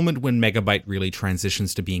that moment when Megabyte really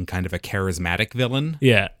transitions to being kind of a charismatic villain.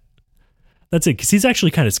 Yeah. That's it, because he's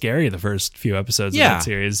actually kind of scary the first few episodes of that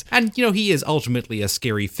series. And, you know, he is ultimately a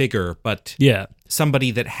scary figure, but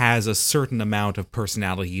somebody that has a certain amount of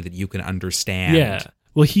personality that you can understand. Yeah.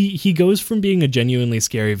 Well, he goes from being a genuinely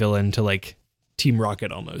scary villain to, like, Team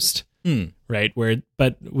Rocket almost. Right?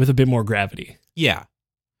 But with a bit more gravity. Yeah.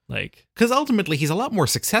 Like, because ultimately he's a lot more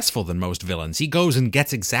successful than most villains. He goes and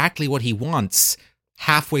gets exactly what he wants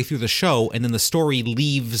halfway through the show, and then the story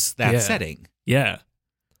leaves that setting. Yeah.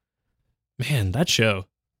 Man, that show.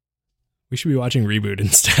 We should be watching Reboot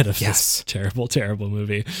instead of this terrible, terrible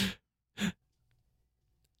movie. This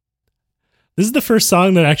is the first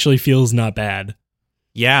song that actually feels not bad.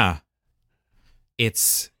 Yeah.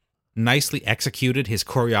 It's nicely executed. His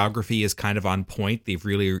choreography is kind of on point.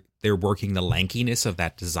 They're working the lankiness of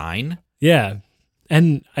that design. Yeah.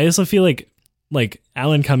 And I also feel like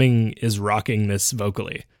Alan Cumming is rocking this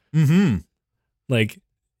vocally. Mm-hmm. Like,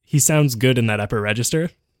 he sounds good in that upper register.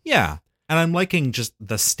 Yeah. And I'm liking just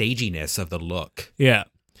the staginess of the look. Yeah.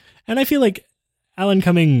 And I feel like Alan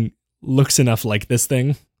Cumming looks enough like this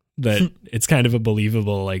thing that it's kind of a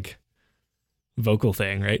believable, like, vocal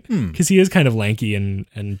thing, right? Because he is kind of lanky and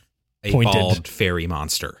a pointed. Bald fairy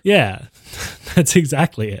monster. Yeah. That's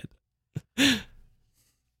exactly it.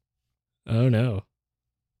 Oh, no.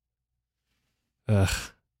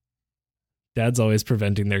 Ugh. Dad's always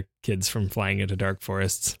preventing their kids from flying into dark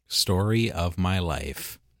forests. Story of my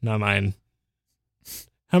life. Not mine.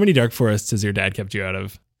 How many dark forests has your dad kept you out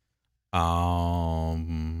of?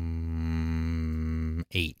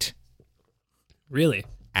 8. Really?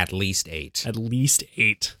 At least 8. At least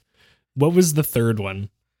 8. What was the third one?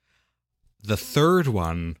 The third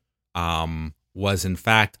one was, in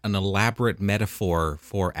fact, an elaborate metaphor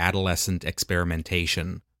for adolescent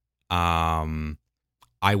experimentation. I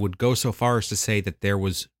would go so far as to say that there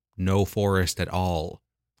was no forest at all.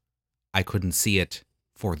 I couldn't see it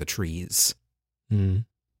for the trees. I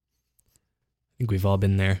think we've all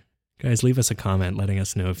been there. Guys, leave us a comment letting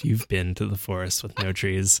us know if you've been to the forest with no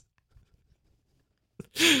trees.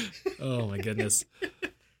 Oh my goodness.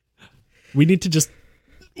 We need to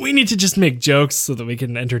just make jokes so that we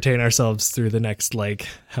can entertain ourselves through the next, like,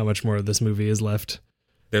 how much more of this movie is left.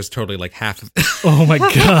 There's totally like half of Oh my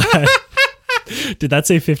god. Did that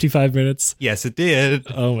say 55 minutes? Yes, it did.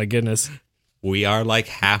 Oh my goodness. We are like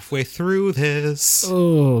halfway through this.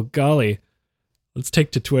 Oh, golly. Let's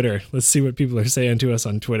take to Twitter. Let's see what people are saying to us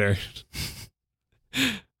on Twitter.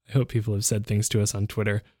 I hope people have said things to us on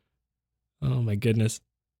Twitter. Oh my goodness.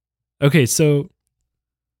 Okay, so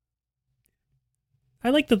I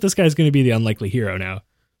like that this guy's going to be the unlikely hero now.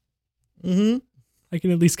 Mm-hmm. I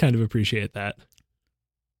can at least kind of appreciate that.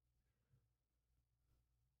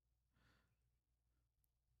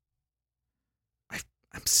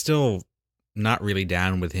 I'm still not really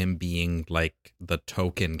down with him being like the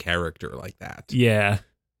token character like that. Yeah.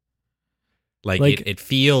 Like it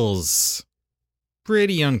feels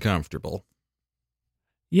pretty uncomfortable.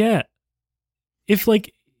 Yeah. If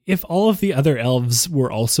all of the other elves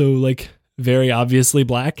were also like very obviously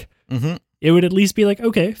black, it would at least be like,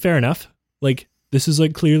 okay, fair enough. Like, this is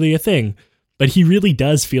like clearly a thing. But he really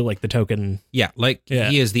does feel like the token. Yeah,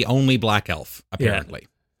 he is the only black elf, apparently.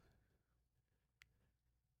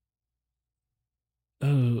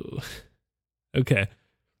 Oh, okay.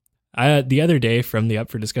 The other day from the Up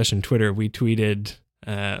for Discussion Twitter, we tweeted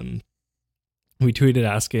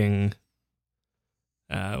asking,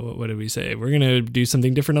 what did we say? We're going to do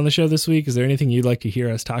something different on the show this week. Is there anything you'd like to hear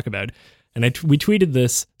us talk about? And we tweeted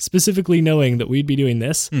this specifically knowing that we'd be doing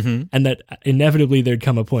this and that inevitably there'd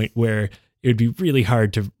come a point where it would be really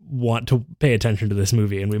hard to want to pay attention to this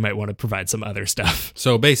movie and we might want to provide some other stuff.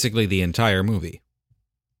 So basically the entire movie.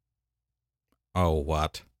 Oh,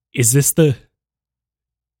 what? Is this the...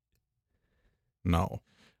 No.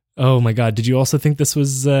 Oh my God. Did you also think this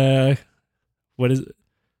was, what is it?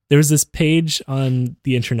 There was this page on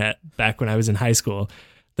the internet back when I was in high school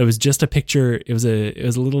that was just a picture. It was a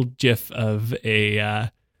little GIF of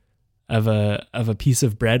a piece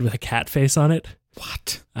of bread with a cat face on it.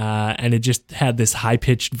 What? And it just had this high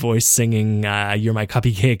pitched voice singing, "You're my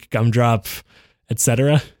cupcake, gumdrop,"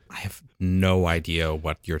 etc. I have no idea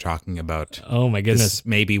what you're talking about. Oh my goodness. This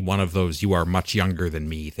may be one of those "you are much younger than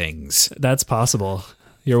me" things. That's possible.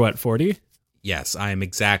 You're what, 40? Yes, I am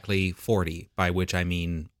exactly 40, by which I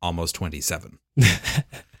mean almost 27.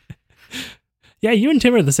 Yeah, you and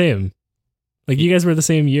Tim are the same. Like, you guys were the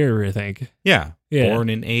same year, I think. Yeah. Yeah. Born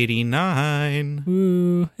in 89.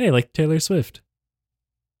 Ooh. Hey, like Taylor Swift.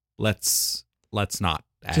 Let's not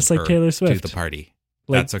add Just like her Taylor Swift. to the party.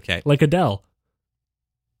 Like, That's okay. Like Adele,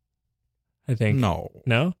 I think. No.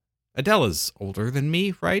 No? Adele is older than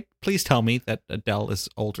me, right? Please tell me that Adele is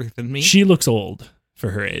older than me. She looks old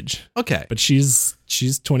for her age. Okay. But she's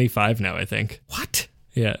 25 now, I think. What?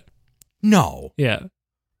 Yeah. No. Yeah.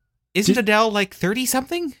 Isn't Adele like 30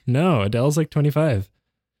 something? No, Adele's like 25.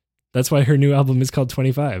 That's why her new album is called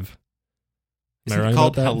 25. Am I Isn't wrong it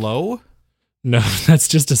called about that? Hello? No, that's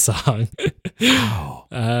just a song. Oh.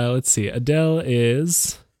 Let's see. Adele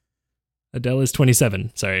is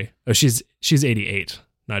 27. Sorry. Oh, she's 88,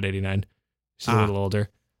 not 89. She's a little older.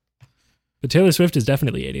 But Taylor Swift is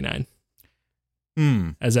definitely 89.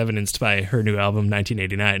 As evidenced by her new album,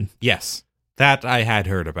 1989. Yes. That I had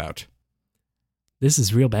heard about. This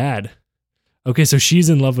is real bad. Okay, so she's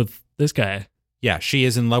in love with this guy. Yeah, she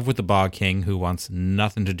is in love with the Bog King who wants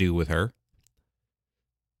nothing to do with her.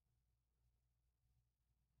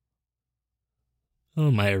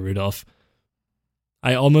 Oh, Maya Rudolph.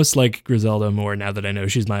 I almost like Griselda more now that I know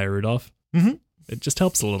she's Maya Rudolph. Mm-hmm. It just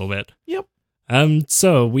helps a little bit. Yep.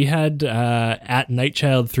 So we had at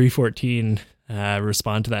Nightchild314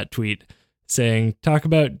 respond to that tweet saying, talk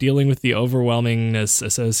about dealing with the overwhelmingness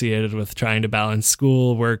associated with trying to balance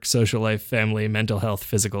school, work, social life, family, mental health,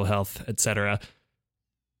 physical health, etc.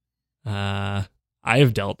 I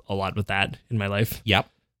have dealt a lot with that in my life. Yep.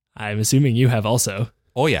 I'm assuming you have also.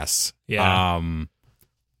 Oh, yes. Yeah.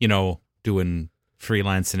 Doing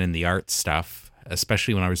freelancing in the art stuff,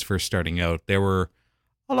 especially when I was first starting out, there were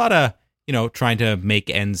a lot of, trying to make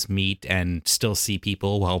ends meet and still see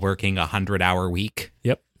people while working 100-hour week.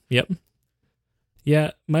 Yep.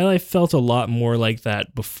 Yeah, my life felt a lot more like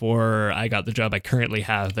that before I got the job I currently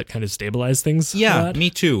have that kind of stabilized things. Yeah, me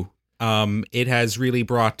too. It has really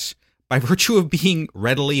brought, by virtue of being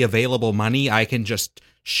readily available money, I can just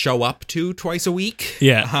show up to twice a week.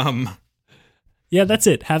 Yeah. Yeah, that's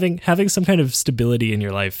it. Having some kind of stability in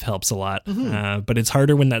your life helps a lot. Mm-hmm. But it's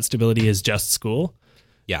harder when that stability is just school.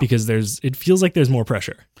 Yeah. Because it feels like there's more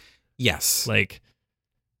pressure. Yes. Like,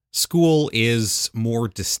 school is more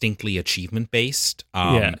distinctly achievement based.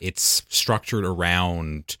 Yeah. It's structured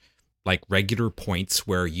around like regular points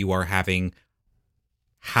where you are having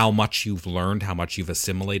how much you've learned, how much you've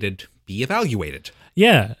assimilated be evaluated.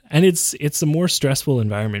 yeah, and it's a more stressful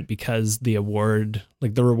environment because the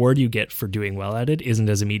reward you get for doing well at it isn't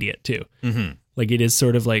as immediate too. Mm-hmm. Like, it is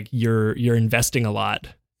sort of like you're investing a lot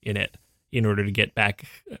in it in order to get back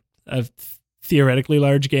a theoretically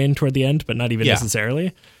large gain toward the end, but not even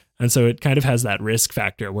necessarily. And so it kind of has that risk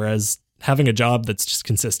factor, whereas having a job that's just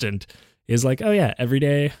consistent is like, oh yeah, every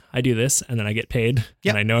day I do this and then I get paid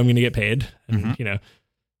and I know I'm going to get paid. And,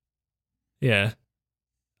 yeah.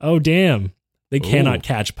 Oh, damn. They cannot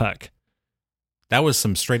catch puck. That was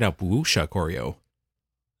some straight up wuxia choreo.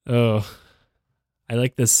 Oh, I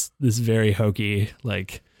like this very hokey,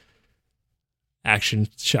 like, action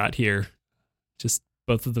shot here. Just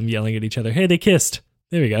both of them yelling at each other. Hey, they kissed.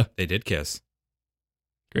 There we go. They did kiss.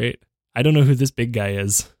 Great. I don't know who this big guy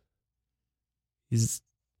is. He's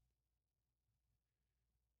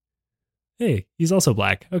also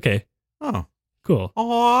black. Okay. Oh. Cool.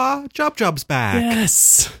 Aw, Jub's back.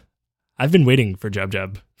 Yes. I've been waiting for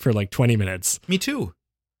Jub for like 20 minutes. Me too.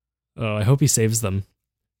 Oh, I hope he saves them.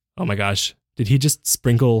 Oh my gosh. Did he just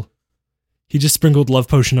sprinkled love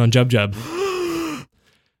potion on Jub?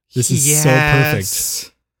 This is so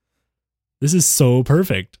perfect. This is so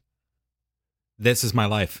perfect. This is my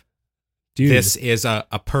life. Dude. This is a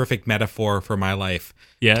perfect metaphor for my life.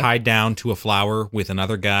 Yeah. Tied down to a flower with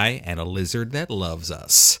another guy and a lizard that loves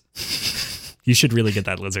us. You should really get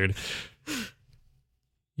that lizard.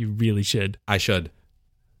 You really should. I should.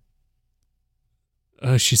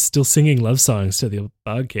 Oh, she's still singing love songs to the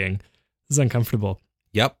Bog King. This is uncomfortable.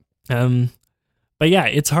 Yep. But yeah,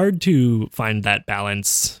 it's hard to find that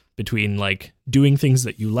balance between like doing things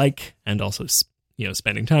that you like and also,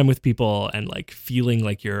 spending time with people and like feeling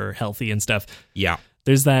like you're healthy and stuff. Yeah.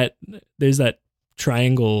 There's that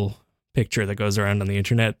triangle picture that goes around on the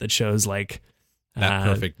internet that shows like that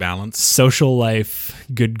perfect balance. Social life,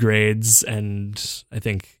 good grades, and I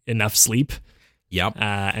think enough sleep. Yep.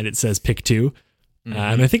 And it says pick two.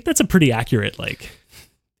 And I think that's a pretty accurate, like,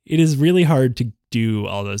 it is really hard to do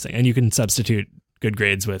all those things. And you can substitute good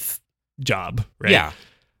grades with job, right? Yeah.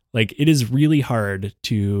 Like, it is really hard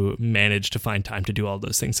to manage to find time to do all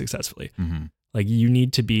those things successfully. Mm-hmm. Like, you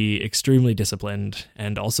need to be extremely disciplined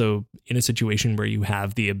and also in a situation where you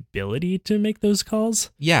have the ability to make those calls.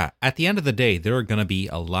 Yeah. At the end of the day, there are going to be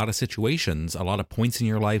a lot of situations, a lot of points in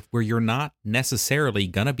your life where you're not necessarily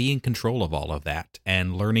going to be in control of all of that.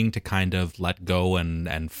 And learning to kind of let go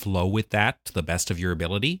and flow with that to the best of your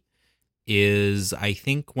ability is, I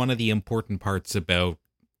think, one of the important parts about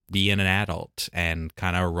being an adult and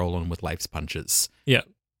kind of rolling with life's punches. Yeah.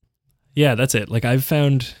 Yeah, that's it. Like, I've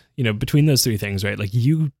found, between those three things, right? Like,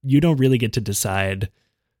 you don't really get to decide,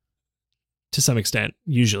 to some extent,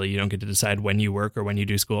 usually you don't get to decide when you work or when you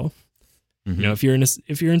do school. Mm-hmm. If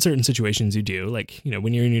you're in certain situations, you do. Like,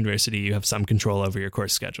 when you're in university, you have some control over your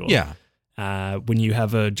course schedule. Yeah. When you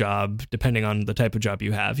have a job, depending on the type of job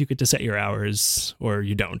you have, you get to set your hours or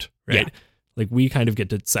you don't, right? Yeah. Like, we kind of get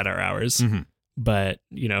to set our hours. Mm-hmm. But,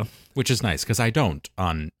 which is nice because I don't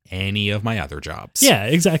on any of my other jobs. Yeah,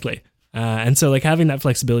 exactly. And so like having that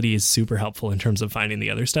flexibility is super helpful in terms of finding the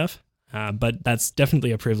other stuff. But that's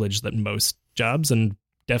definitely a privilege that most jobs and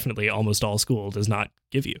definitely almost all school does not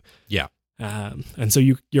give you. Yeah. And so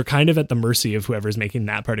you're kind of at the mercy of whoever's making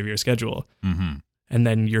that part of your schedule. Mm-hmm. And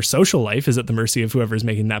then your social life is at the mercy of whoever's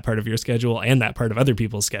making that part of your schedule and that part of other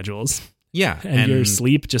people's schedules. Yeah. And your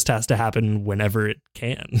sleep just has to happen whenever it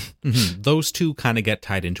can. Mm-hmm. Those two kind of get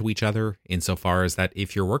tied into each other insofar as that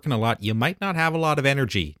if you're working a lot, you might not have a lot of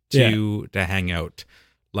energy to hang out.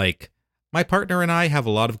 Like, my partner and I have a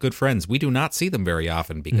lot of good friends. We do not see them very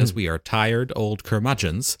often because we are tired old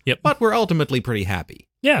curmudgeons, but we're ultimately pretty happy.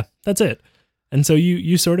 Yeah, that's it. And so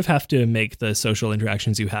you sort of have to make the social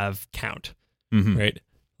interactions you have count, right?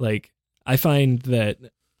 Like, I find that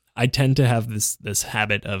I tend to have this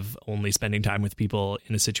habit of only spending time with people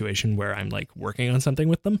in a situation where I'm like working on something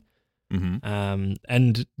with them.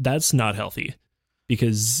 And that's not healthy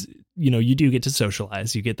because, you do get to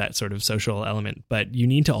socialize, you get that sort of social element, but you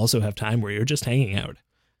need to also have time where you're just hanging out.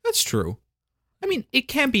 That's true. I mean, it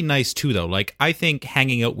can be nice too, though. Like, I think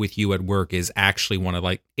hanging out with you at work is actually one of,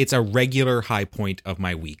 like, it's a regular high point of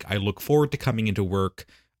my week. I look forward to coming into work,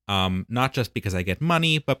 not just because I get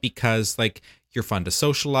money, but because, like, you're fun to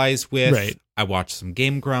socialize with. Right. I watch some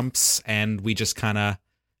Game Grumps, and we just kind of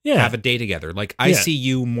Yeah. have a day together. Like, I see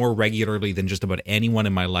you more regularly than just about anyone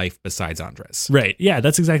in my life besides Andres. Right. Yeah,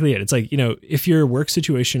 that's exactly it. It's like, if your work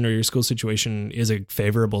situation or your school situation is a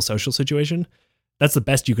favorable social situation, that's the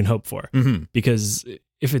best you can hope for. Mm-hmm. Because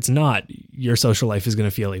if it's not, your social life is going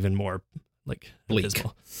to feel even more like Bleak.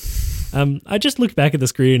 abysmal. I just looked back at the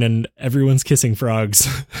screen and everyone's kissing frogs.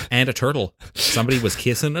 And a turtle. Somebody was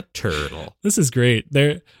kissing a turtle. This is great.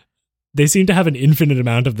 They seem to have an infinite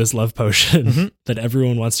amount of this love potion that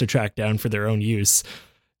everyone wants to track down for their own use.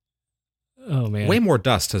 Oh, man. Way more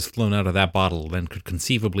dust has flown out of that bottle than could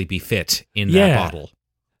conceivably be fit in that bottle.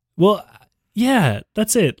 Well, yeah,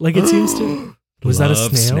 that's it. Like, it seems to... Was that a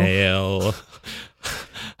Love snail?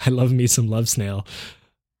 I love me some love snail.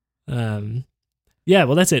 Yeah,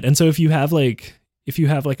 well, that's it. And so if you have like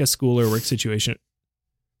a school or work situation,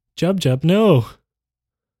 Jub, no.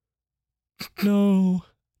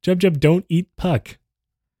 Jub, don't eat Puck.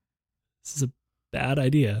 This is a bad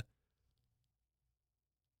idea.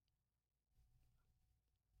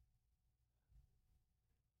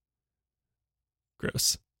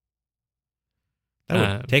 Gross.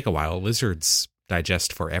 That would take a while. Lizards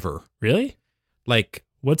digest forever. Really? Like,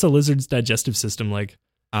 what's a lizard's digestive system like?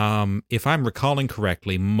 If I'm recalling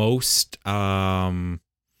correctly, most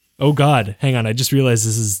Oh God, hang on. I just realized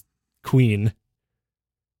this is Queen.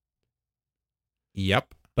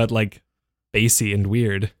 Yep. But like bassy and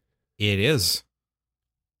weird. It is.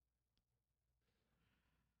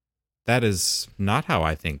 That is not how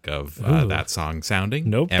I think of that song sounding.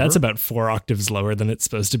 Nope. Ever. That's about 4 octaves lower than it's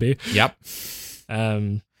supposed to be. Yep.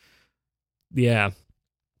 Yeah.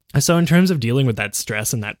 So in terms of dealing with that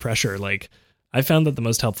stress and that pressure, like, I found that the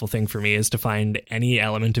most helpful thing for me is to find any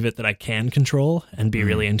element of it that I can control and be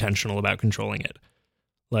really intentional about controlling it.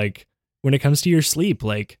 Like, when it comes to your sleep,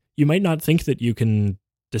 like, you might not think that you can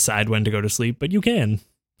decide when to go to sleep, but you can.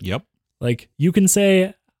 Yep. Like, you can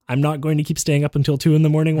say, I'm not going to keep staying up until 2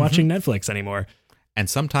 a.m. watching Netflix anymore. And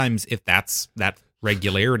sometimes if that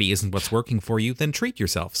regularity isn't what's working for you, then treat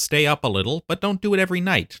yourself. Stay up a little, but don't do it every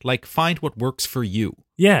night. Like, find what works for you.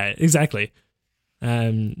 Yeah, exactly.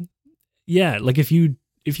 Yeah, like if you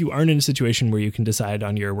aren't in a situation where you can decide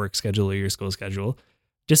on your work schedule or your school schedule,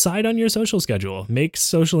 decide on your social schedule. Make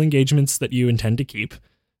social engagements that you intend to keep.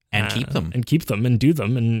 And keep them. And keep them and do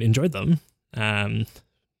them and enjoy them.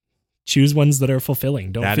 Choose ones that are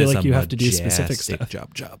fulfilling. Don't feel like you have to do specific stuff.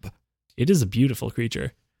 Jub. It is a beautiful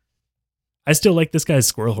creature. I still like this guy's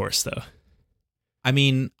squirrel horse, though. I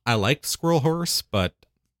mean, I liked Squirrel Horse, but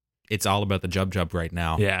it's all about the Jub right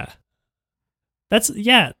now. Yeah. That's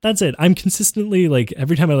it. I'm consistently, like,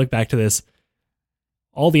 every time I look back to this,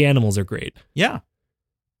 all the animals are great. Yeah.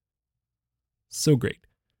 So great.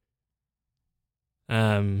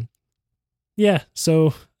 Yeah,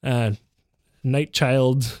 so Night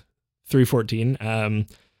Child 314,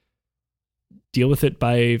 deal with it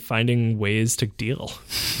by finding ways to deal.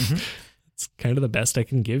 Mm-hmm. It's kind of the best I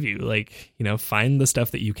can give you. Like, find the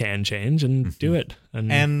stuff that you can change and do it.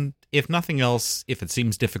 And if nothing else, if it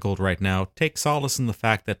seems difficult right now, take solace in the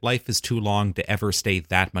fact that life is too long to ever stay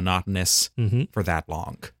that monotonous for that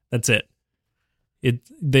long. That's it.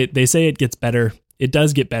 They say it gets better. It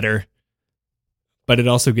does get better, but it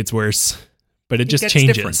also gets worse. But it just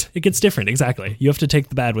changes. Different. It gets different, exactly. You have to take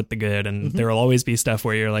the bad with the good, and there will always be stuff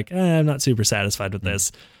where you're like, I'm not super satisfied with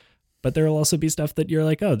this. But there will also be stuff that you're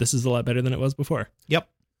like, oh, this is a lot better than it was before. Yep.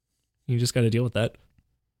 You just got to deal with that.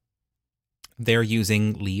 They're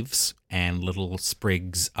using leaves and little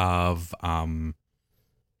sprigs of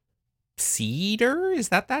cedar. Is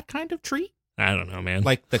that kind of tree? I don't know, man.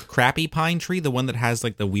 Like the crappy pine tree, the one that has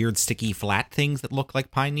like the weird sticky flat things that look like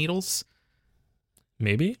pine needles?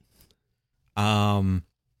 Maybe.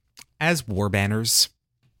 As war banners.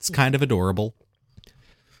 It's kind of adorable.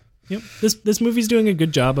 Yep. This movie's doing a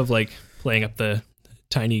good job of like playing up the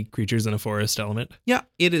tiny creatures in a forest element. Yeah,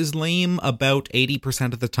 it is lame about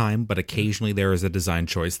 80% of the time, but occasionally there is a design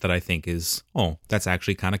choice that I think is, that's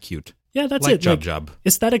actually kind of cute. Yeah, that's like it. Jub.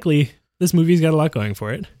 Aesthetically, this movie's got a lot going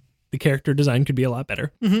for it. The character design could be a lot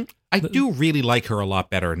better. Mm-hmm. I do really like her a lot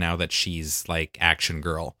better now that she's like action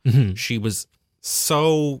girl. Mm-hmm. She was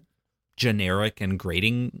so generic and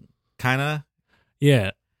grating, kind of.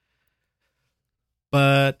 Yeah.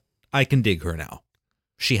 But I can dig her now.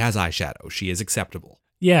 She has eyeshadow. She is acceptable.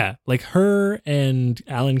 Yeah, like her and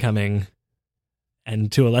Alan Cumming, and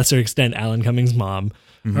to a lesser extent Alan Cumming's mom,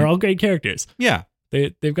 are all great characters. Yeah.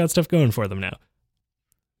 They've got stuff going for them now.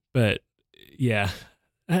 But yeah,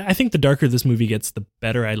 I think the darker this movie gets, the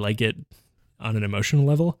better I like it on an emotional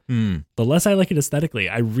level. The less I like it aesthetically.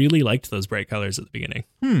 I really liked those bright colors at the beginning.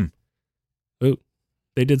 Oh,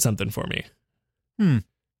 they did something for me.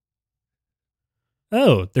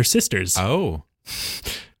 Oh, they're sisters. Oh.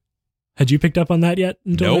 Had you picked up on that yet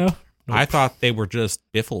until Nope. now? Nope. I thought they were just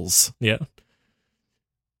biffles. Yeah.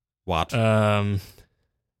 What? Oh.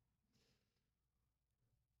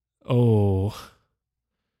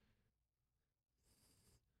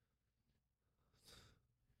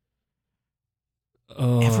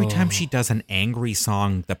 Every time she does an angry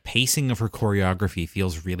song, the pacing of her choreography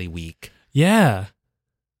feels really weak. Yeah.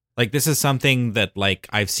 Like, this is something that, like,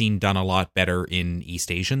 I've seen done a lot better in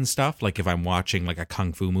East Asian stuff. Like, if I'm watching, like, a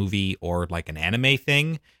kung fu movie or, like, an anime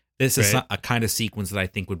thing, this is a kind of sequence that I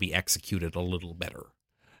think would be executed a little better.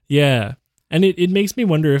 Yeah. And it makes me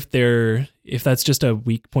wonder if that's just a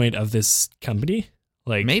weak point of this company.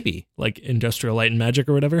 Like, maybe. Like Industrial Light and Magic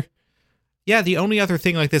or whatever. Yeah, the only other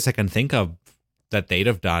thing like this I can think of that they'd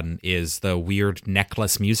have done is the weird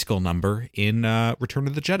necklace musical number in Return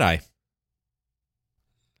of the Jedi.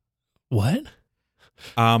 What?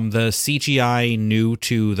 The CGI new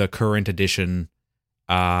to the current edition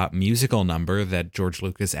musical number that George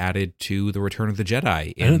Lucas added to the Return of the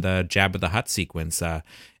Jedi in the Jabba the Hutt sequence.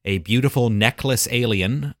 A beautiful necklace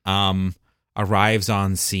alien arrives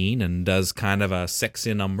on scene and does kind of a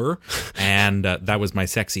sexy number, and that was my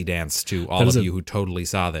sexy dance to all of you who totally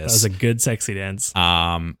saw this. That was a good sexy dance.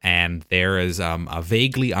 And there is a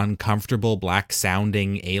vaguely uncomfortable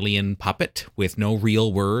black-sounding alien puppet with no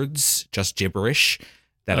real words, just gibberish,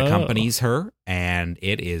 that accompanies her, and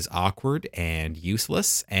it is awkward and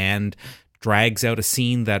useless and drags out a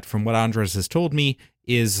scene that, from what Andres has told me,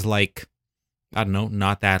 is like, I don't know,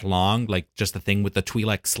 not that long, like just the thing with the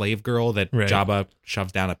Twi'lek slave girl that Jabba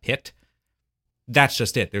shoves down a pit. That's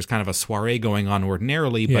just it. There's kind of a soiree going on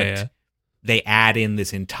ordinarily, but they add in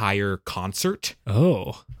this entire concert.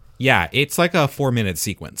 Oh. Yeah, it's like a 4-minute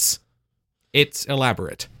sequence. It's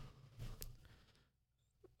elaborate.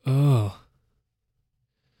 Oh.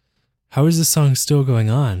 How is this song still going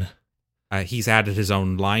on? He's added his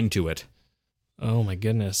own line to it. Oh my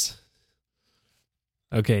goodness.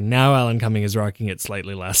 Okay, now Alan Cumming is rocking it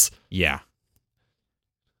slightly less. Yeah.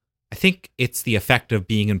 I think it's the effect of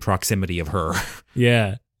being in proximity of her.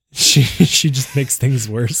 Yeah. She just makes things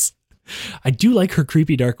worse. I do like her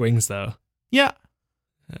creepy dark wings, though. Yeah.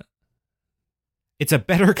 It's a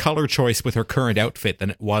better color choice with her current outfit than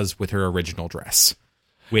it was with her original dress,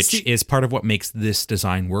 which is part of what makes this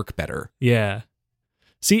design work better. Yeah.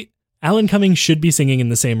 See, Alan Cumming should be singing in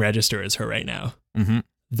the same register as her right now. Mm-hmm.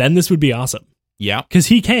 Then this would be awesome. Yeah. Because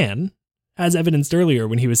he can, as evidenced earlier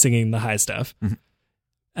when he was singing the high stuff. Mm-hmm.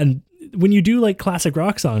 And when you do like classic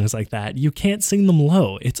rock songs like that, you can't sing them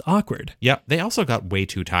low. It's awkward. Yeah. They also got way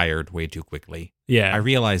too tired way too quickly. Yeah. I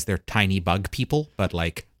realize they're tiny bug people, but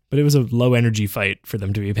like... But it was a low energy fight for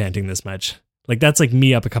them to be panting this much. Like, that's like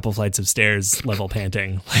me up a couple flights of stairs level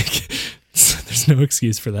panting. Like, there's no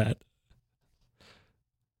excuse for that.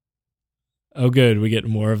 Oh, good. We get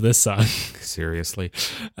more of this song. Seriously.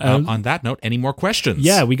 On that note, any more questions?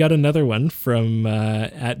 Yeah, we got another one from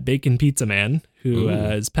at Bacon Pizza Man, who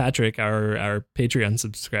is Patrick, our Patreon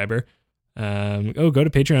subscriber. Go to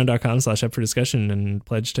patreon.com/up4discussion and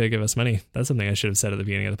pledge to give us money. That's something I should have said at the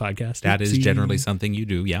beginning of the podcast. That is generally something you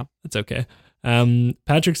do, yeah. That's okay.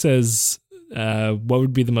 Patrick says, what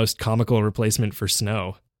would be the most comical replacement for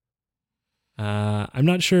Snow? I'm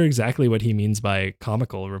not sure exactly what he means by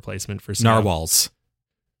comical replacement for Snow. Narwhals.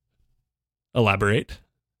 Elaborate.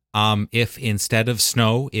 If instead of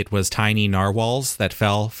snow, it was tiny narwhals that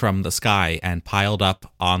fell from the sky and piled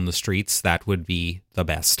up on the streets, that would be the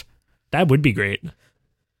best. That would be great.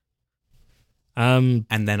 And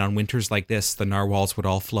then on winters like this, the narwhals would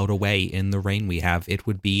all float away in the rain we have. It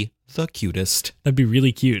would be the cutest. That'd be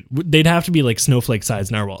really cute. They'd have to be like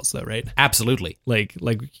snowflake-sized narwhals, though, right? Absolutely. Like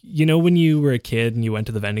you know when you were a kid and you went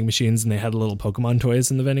to the vending machines and they had little Pokemon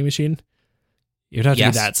toys in the vending machine? You'd have to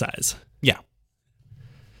be that size. Yeah.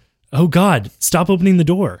 Oh God! Stop opening the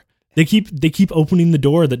door. They keep opening the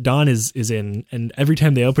door that Dawn is in, and every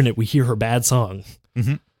time they open it, we hear her bad song.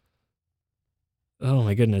 Mm-hmm. Oh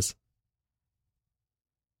my goodness.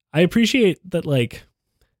 I appreciate that, like,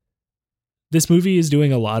 this movie is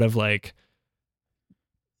doing a lot of, like,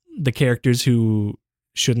 the characters who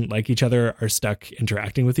shouldn't like each other are stuck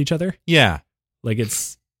interacting with each other. Yeah. Like,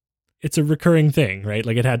 it's a recurring thing, right?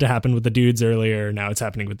 Like, it had to happen with the dudes earlier. Now it's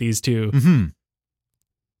happening with these two. Mm-hmm.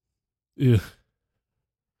 Ew.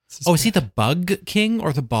 Oh, is he the Bug King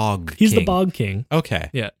or the Bog He's King? the Bog King. Okay.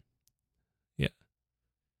 Yeah.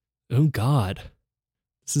 Oh, God.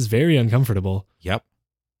 This is very uncomfortable. Yep.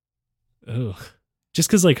 Oh. Just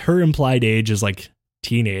because, like, her implied age is, like,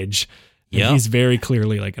 teenage. And Yep. he's very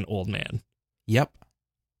clearly, like, an old man. Yep.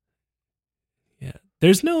 Yeah.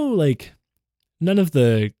 There's no, like,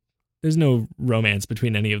 there's no romance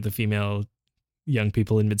between any of the female young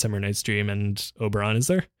people in Midsummer Night's Dream and Oberon, is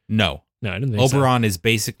there? No. No, I didn't think so. Oberon is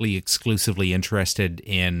basically exclusively interested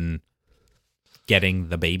in getting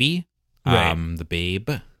the baby, Right. the babe,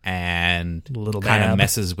 and Little kind of bab.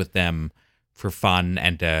 messes with them for fun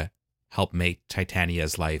and to help make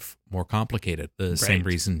Titania's life more complicated. The same Right.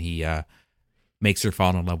 reason he makes her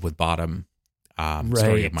fall in love with Bottom,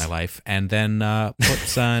 Story of Right. My Life, and then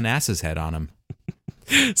puts an ass's head on him.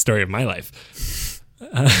 Story of my life.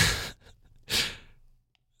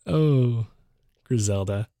 Oh,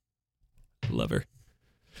 Griselda. Love her.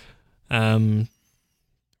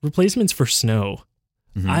 Replacements for Snow.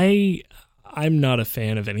 Mhm. I'm not a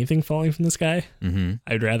fan of anything falling from the sky. Mm-hmm.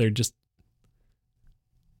 I'd rather just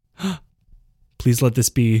please let this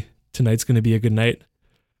be tonight's gonna be a good night.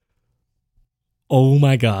 Oh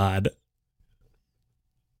my God.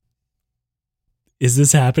 Is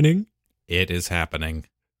this happening? It is happening.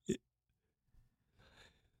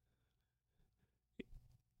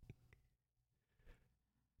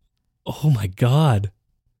 Oh my God.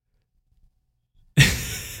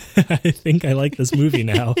 I think I like this movie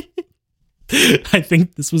now. I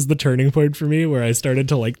think this was the turning point for me where I started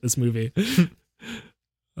to like this movie.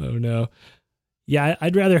 Oh no. Yeah,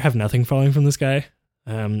 I'd rather have nothing falling from the sky.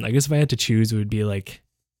 I guess if I had to choose, it would be like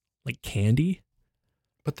candy.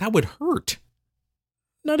 But that would hurt.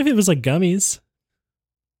 Not if it was like gummies.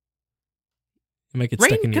 It might get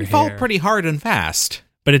stuck in Rain your can fall hair. pretty hard and fast.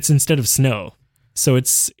 But it's instead of snow. So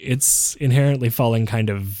it's inherently falling kind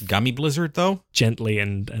of Gummy blizzard, though, gently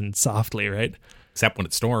and softly, right? except when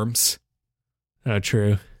it storms. Oh,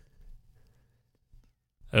 true.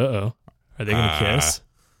 Uh-oh. Are they going to Uh. kiss?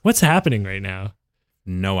 What's happening right now?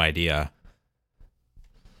 No idea.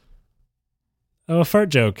 Oh, a fart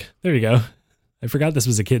joke. There you go. I forgot this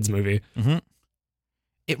was a kid's movie. Mm-hmm.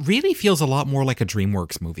 It really feels a lot more like a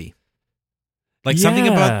DreamWorks movie. Like something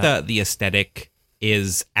Yeah. about the aesthetic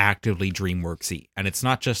is actively DreamWorksy, and it's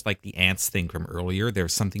not just like the ants thing from earlier.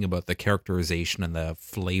 There's something about the characterization and the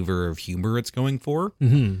flavor of humor it's going for.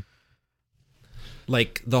 Mm-hmm.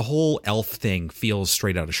 Like the whole elf thing feels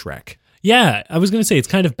straight out of Shrek. Yeah, I was going to say it's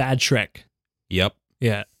kind of bad Shrek. Yep.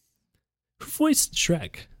 Yeah. Who voiced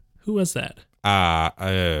Shrek? Who was that?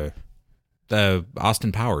 The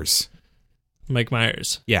Austin Powers. Mike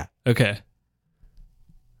Myers. Yeah. Okay.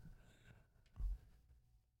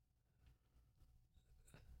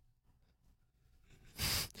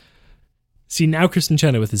 See, now Kristen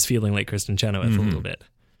Chenoweth is feeling like Kristen Chenoweth a little bit.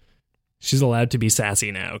 She's allowed to be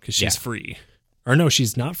sassy now because she's Yeah. free. Or no,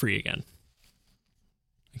 she's not free again.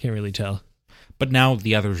 I can't really tell. But now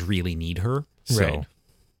the others really need her. So. Right.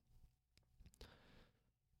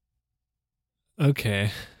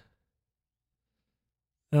 Okay.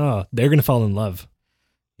 Oh, they're going to fall in love.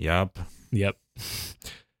 Yep. Yep.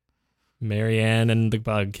 Marianne and the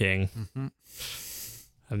Bug King. Mm-hmm.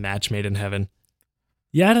 A match made in heaven.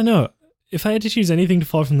 Yeah, I don't know. If I had to choose anything to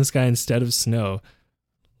fall from the sky instead of snow,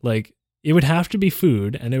 like, it would have to be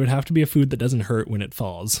food, and it would have to be a food that doesn't hurt when it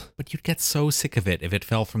falls. But you'd get so sick of it if it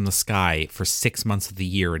fell from the sky for 6 months of the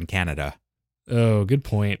year in Canada. Oh, good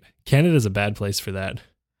point. Canada's a bad place for that.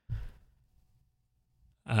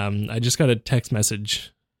 I just got a text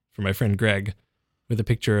message from my friend Greg with a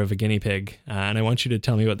picture of a guinea pig, and I want you to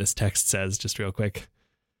tell me what this text says, just real quick.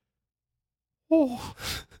 Oh.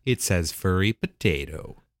 It says furry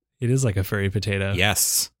potato. It is like a furry potato.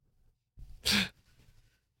 Yes.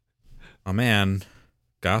 Oh man.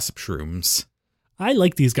 Gossip shrooms. I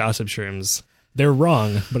like these gossip shrooms. They're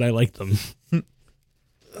wrong, but I like them.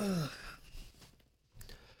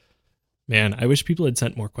 Man, I wish people had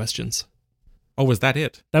sent more questions. Oh, was that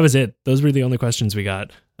it? That was it. Those were the only questions we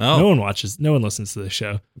got. Oh. No one listens to this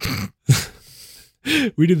show.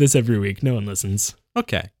 We do this every week. No one listens.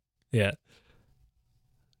 Okay. Yeah.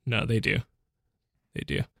 No, they do. They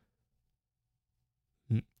do.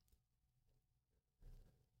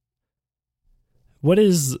 What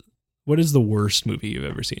is the worst movie you've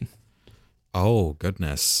ever seen? Oh,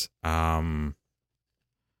 goodness. That's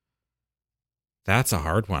a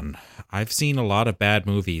hard one. I've seen a lot of bad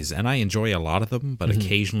movies, and I enjoy a lot of them, but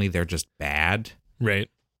occasionally they're just bad. Right.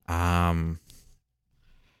 I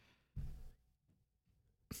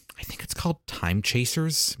think it's called Time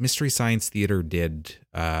Chasers. Mystery Science Theater did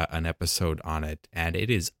an episode on it, and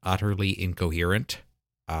it is utterly incoherent.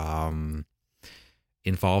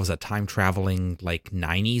 Involves a time traveling like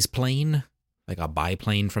 90s plane, like a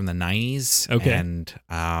biplane from the 90s. Okay.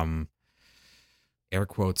 And air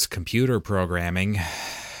quotes computer programming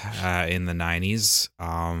in the 90s.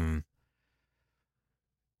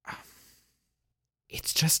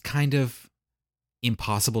 It's just kind of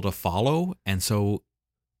impossible to follow, and so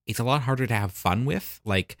it's a lot harder to have fun with.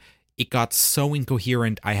 Like, it got so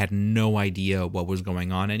incoherent, I had no idea what was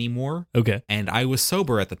going on anymore. Okay. And I was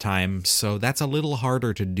sober at the time, so that's a little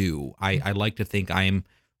harder to do. I like to think I'm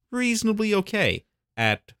reasonably okay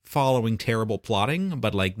at following terrible plotting,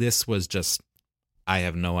 but like this was just, I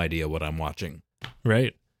have no idea what I'm watching.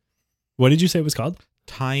 Right. What did you say it was called?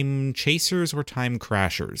 Time Chasers or Time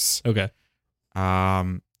Crashers. Okay.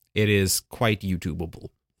 It is quite YouTubeable.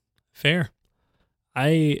 Fair.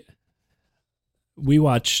 We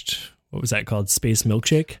watched, what was that called? Space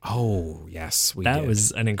Milkshake? Oh, yes, we That did.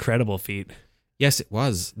 was an incredible feat. Yes, it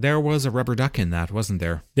was. There was a rubber duck in that, wasn't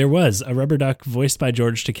there? There was a rubber duck voiced by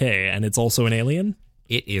George Takei, and it's also an alien?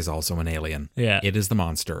 It is also an alien. Yeah. It is the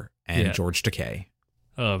monster and Yeah. George Takei.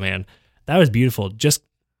 Oh, man. That was beautiful. Just,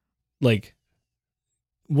 like,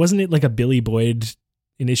 wasn't it like a Billy Boyd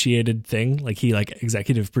initiated thing? Like, he, like,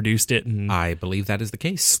 executive produced it and I believe that is the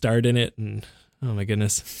case. starred in it, and oh my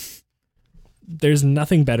goodness. There's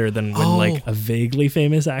nothing better than when like a vaguely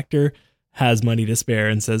famous actor has money to spare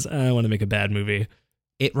and says, I want to make a bad movie.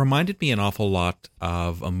 It reminded me an awful lot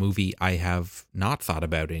of a movie I have not thought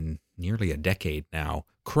about in nearly a decade now.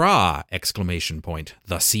 Craw! !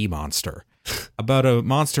 The sea monster. About a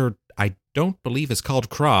monster I don't believe is called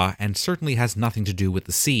Craw and certainly has nothing to do with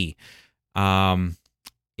the sea.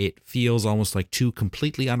 It feels almost like two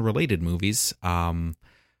completely unrelated movies.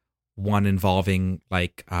 One involving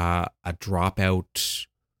like a dropout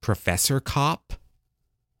professor cop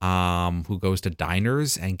who goes to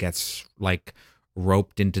diners and gets like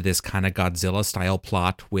roped into this kind of Godzilla style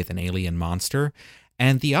plot with an alien monster.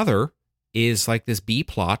 And the other is like this B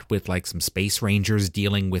plot with like some space rangers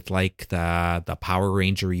dealing with like the Power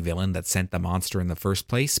Ranger-y villain that sent the monster in the first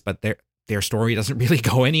place. But their story doesn't really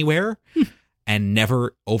go anywhere and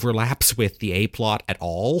never overlaps with the A plot at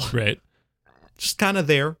all. Right. Just kind of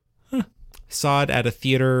there. Saw it at a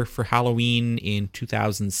theater for Halloween in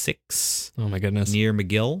 2006 Oh my goodness. near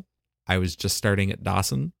McGill. I was just starting at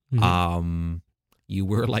Dawson. Mhm. You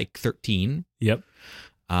were like 13. Yep.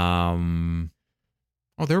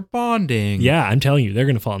 Oh, they're bonding. Yeah, I'm telling you, they're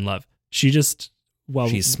going to fall in love. She just,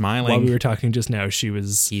 She's smiling. while we were talking just now, she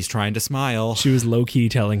was He's trying to smile. low key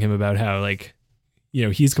telling him about how, like, you know,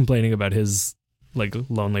 he's complaining about his like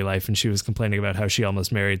lonely life, and she was complaining about how she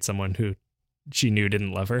almost married someone who she knew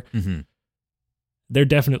didn't love her. Mm-hmm. They're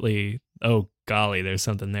definitely, oh golly, there's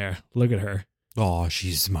something there. Look at her. Oh,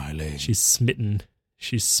 she's smiling. She's smitten.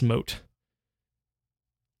 She's smote.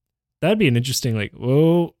 That'd be an interesting, like,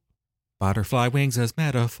 whoa, Butterfly wings as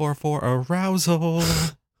metaphor for arousal.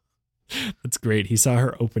 that's great. He saw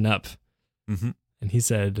her open up, Mm-hmm. and he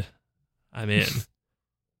said, I'm in.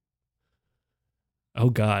 Oh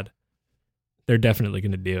God. They're definitely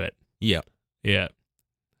going to do it. Yep. Yeah.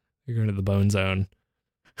 They're going to the bone zone.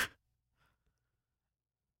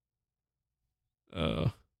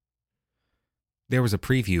 Oh. There was a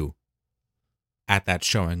preview at that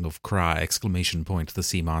showing of Craw! The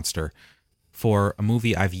sea monster for a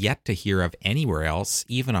movie I've yet to hear of anywhere else,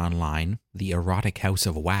 even online, The Erotic House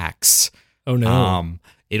of Wax. Oh no.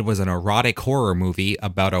 It was an erotic horror movie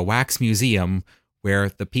about a wax museum where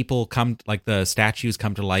the people come, like the statues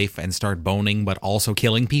come to life and start boning, but also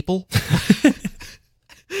killing people.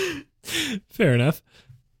 Fair enough.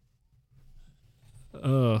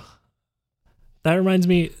 Oh. That reminds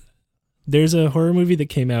me, there's a horror movie that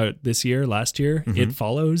came out last year, Mhm. It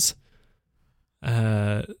Follows,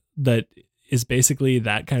 that is basically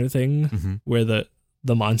that kind of thing, Mm-hmm. where the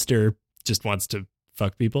monster just wants to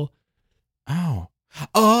fuck people.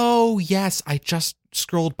 Oh, yes. I just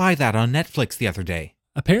scrolled by that on Netflix the other day.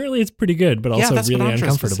 Apparently it's pretty good, but also that's really what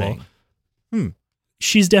Andres was uncomfortable. saying.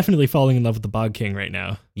 She's definitely falling in love with the Bog King right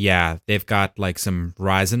now. Yeah, they've got like some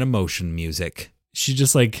rise in emotion music She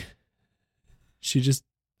just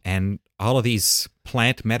and all of these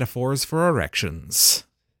plant metaphors for erections.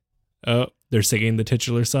 oh, they're singing the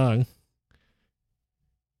titular song.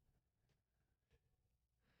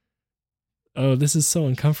 Oh, this is so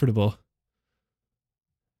uncomfortable.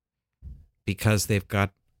 Because they've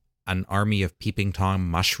got an army of peeping Tom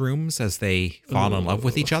mushrooms as they fall in love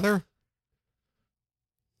with each other.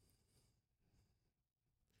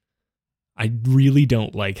 I really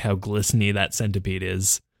don't like how glistening that centipede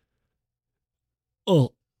is.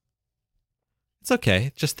 Oh, It's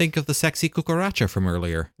okay. Just think of the sexy cucaracha from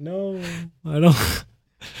earlier. no.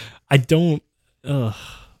 I don't. Ugh.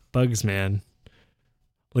 Bugs, man.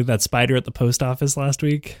 Like that spider at the post office last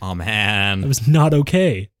week. Oh, man. That was not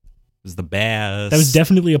okay. It was the best. That was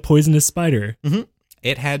definitely a poisonous spider. Mm-hmm.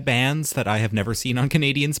 It had bands that I have never seen on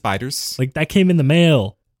Canadian spiders. Like that came in the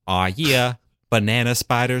mail. Aw, yeah. Banana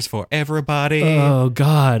spiders for everybody. Oh,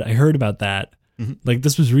 God. I heard about that. Mhm. Like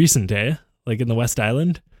this was recent, eh? Like in the West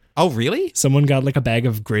Island. Oh, really? Someone got like a bag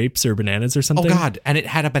of grapes or bananas or Oh, something. God. And it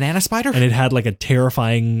had a banana spider? And it had like a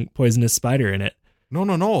terrifying poisonous spider in it.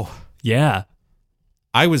 No. Yeah.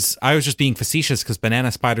 I was just being facetious because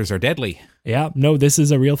banana spiders are deadly. Yeah. No, this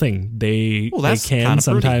is a real thing. They that's can kinda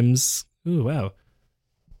sometimes. Ooh, wow.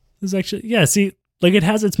 This is actually, yeah, see, like it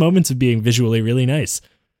has its moments of being visually really nice.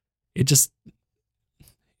 It's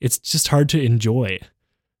just hard to enjoy.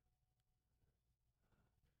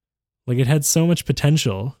 Like it had so much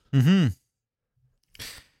potential. Mm-hmm.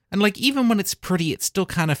 And like even when it's pretty, it still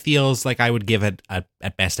kind of feels like I would give it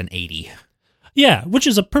at best an 80. Yeah, which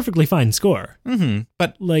is a perfectly fine score. Mm-hmm.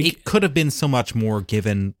 But Like- it could have been so much more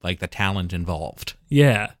given like the talent involved.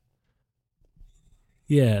 Yeah.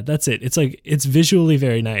 Yeah, that's it. It's like, it's visually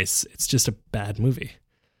very nice. It's just a bad movie.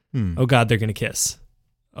 Oh God, they're going to kiss.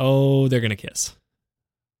 Oh, they're going to kiss.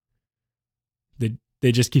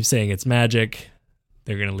 They just keep saying it's magic.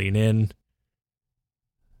 They're going to lean in.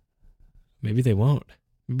 Maybe they won't.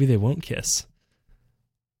 Maybe they won't kiss.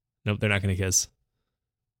 Nope, they're not going to kiss.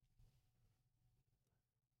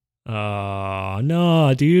 Oh,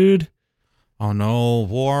 no, dude. Oh no,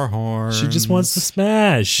 war horns. She just wants to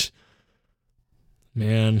smash.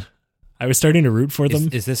 Man, I was starting to root for them.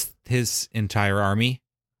 Is this his entire army?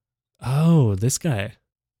 Oh, this guy.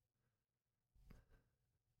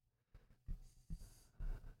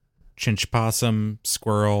 Chinch possum,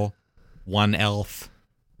 squirrel, one elf.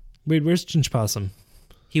 Wait, where's Chinch Possum?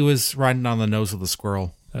 He was riding on the nose of the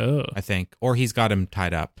squirrel, Oh. I think. Or he's got him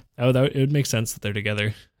tied up. Oh, it would make sense that they're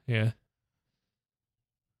together. Yeah.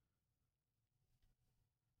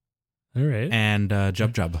 All right. And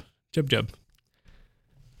Jub. Jub.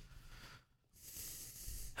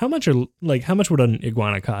 How much would an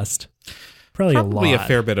iguana cost? Probably a Probably lot. a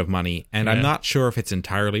fair bit of money. And Yeah. I'm not sure if it's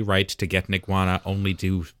entirely right to get an iguana only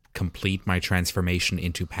to complete my transformation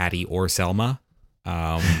into Patty or Selma.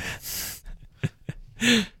 I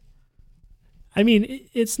mean,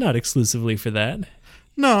 it's not exclusively for that.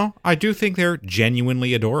 No, I do think they're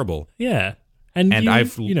genuinely adorable. Yeah. And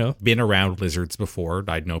I've you know, been around lizards before.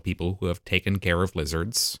 I know people who have taken care of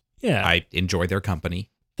lizards. yeah, I enjoy their company.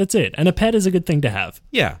 that's it. And a pet is a good thing to have.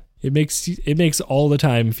 Yeah. It makes all the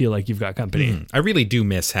time feel like you've got company. I really do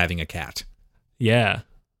miss having a cat. Yeah.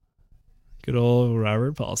 Good old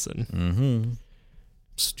Robert Paulson. Mm-hmm.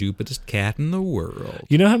 Stupidest cat in the world.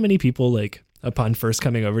 You know how many people, like, upon first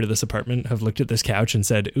coming over to this apartment have looked at this couch and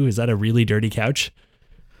said, ooh, is that a really dirty couch?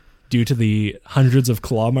 Due to the hundreds of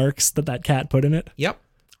claw marks that cat put in it. Yep.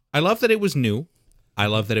 I love that it was new.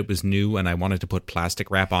 And I wanted to put plastic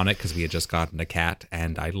wrap on it because we had just gotten a cat.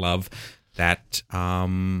 And I love that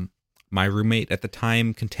my roommate at the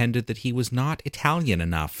time contended that he was not Italian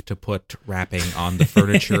enough to put wrapping on the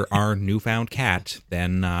furniture our newfound cat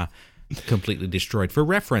then completely destroyed. For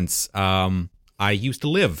reference, I used to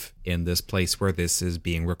live in this place where this is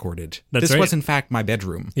being recorded. That's this right. was, in fact, my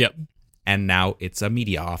bedroom. Yep. And now it's a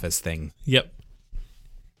media office thing. Yep.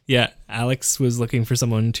 Yeah, Alex was looking for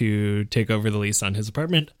someone to take over the lease on his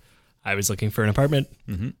apartment. I was looking for an apartment.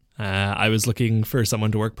 Mm-hmm. I was looking for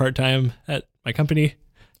someone to work part-time at my company.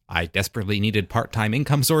 I desperately needed part-time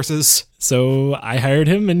income sources. So I hired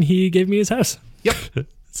him and he gave me his house. Yep.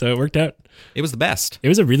 So it worked out. It was the best. It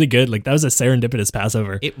was a really good, that was a serendipitous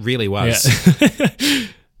Passover. It really was. Yeah.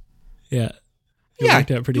 Yeah. It Yeah,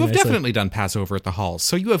 worked out pretty you have nicely. definitely done Passover at the halls,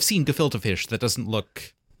 so you have seen gefilte fish that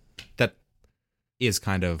is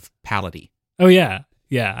kind of pallety. Oh, yeah.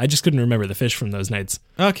 Yeah. I just couldn't remember the fish from those nights.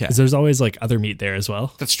 Okay, Because there's always other meat there as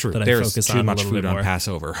well. that's true. that I There's focus too on a much little food bit on more.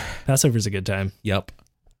 Passover. Passover's a good time. Yep.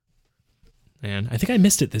 Man, I think I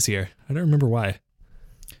missed it this year. I don't remember why.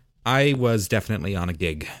 I was definitely on a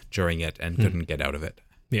gig during it and couldn't get out of it.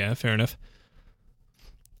 Yeah, fair enough.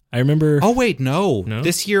 I remember. Oh, wait, no. No?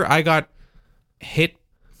 This year I got hit,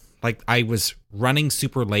 I was running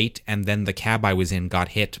super late and then the cab I was in got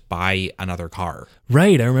hit by another car.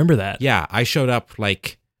 Right, I remember that. Yeah, I showed up,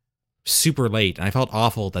 super late and I felt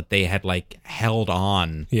awful that they had, held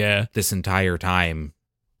on Yeah. this entire time.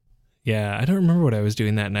 Yeah, I don't remember what I was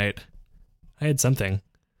doing that night. I had something.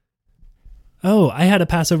 Oh, I had a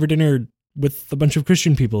Passover dinner with a bunch of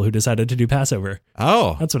Christian people who decided to do Passover.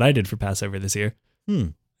 Oh. That's what I did for Passover this year.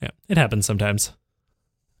 Yeah, it happens sometimes.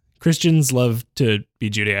 Christians love to be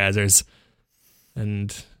Judaizers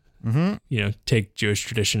and, Mm-hmm. take Jewish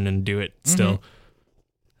tradition and do it still.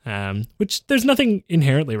 Which there's nothing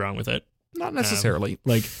inherently wrong with it. Not necessarily.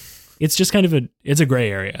 Like, it's just kind of it's a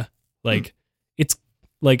gray area. Like, it's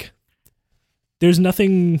like, there's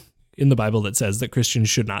nothing in the Bible that says that Christians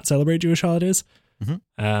should not celebrate Jewish holidays.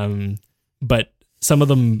 But some of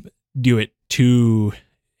them do it too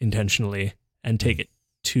intentionally and take it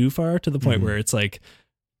too far to the point where it's like,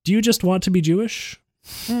 do you just want to be Jewish?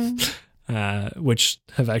 Which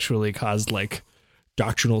have actually caused like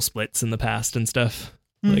doctrinal splits in the past and stuff,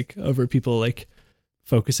 like over people like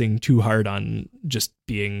focusing too hard on just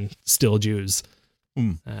being still Jews,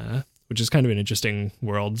 which is kind of an interesting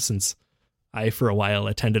world since I, for a while,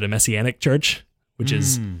 attended a Messianic church, which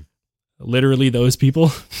is literally those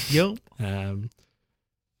people. Yep.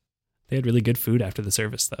 They had really good food after the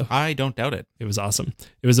service, though. I don't doubt it. It was awesome.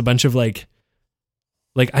 It was a bunch of like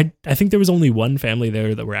I think there was only one family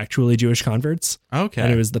there that were actually Jewish converts. Okay.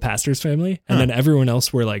 And it was the pastor's family. And then everyone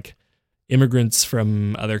else were like immigrants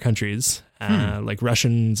from other countries, like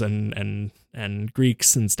Russians and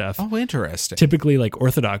Greeks and stuff. Oh, interesting. Typically like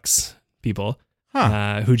Orthodox people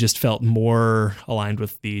who just felt more aligned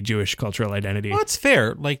with the Jewish cultural identity. Well, that's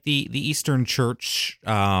fair. Like the Eastern Church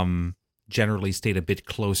generally stayed a bit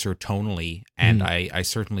closer tonally, and I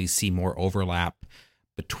certainly see more overlap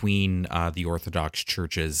between the Orthodox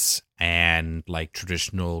churches and like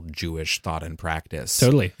traditional Jewish thought and practice.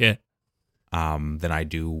 Totally, yeah. Than I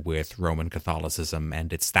do with Roman Catholicism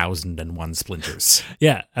and its 1,001 splinters.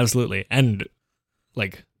 Yeah, absolutely. And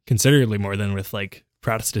like considerably more than with like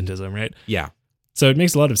Protestantism, right? Yeah. So it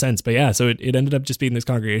makes a lot of sense. But yeah, so it ended up just being this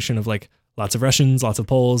congregation of like lots of Russians, lots of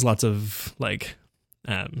Poles, lots of like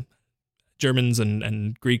Germans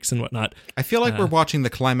and Greeks and whatnot. I feel like we're watching the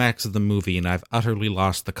climax of the movie and I've utterly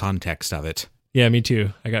lost the context of it. Yeah, me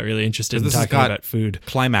too. I got really interested in talking about food.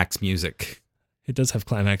 Climax music. It does have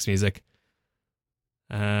climax music.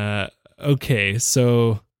 Okay,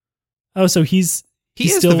 so he is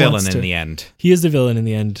the villain in the end. He is the villain in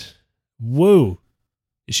the end. Whoa.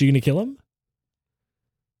 Is she going to kill him?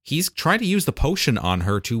 He's trying to use the potion on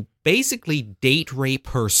her to basically date rape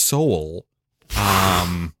her soul.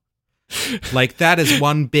 Like that is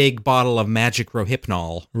one big bottle of magic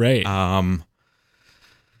rohypnol. Right.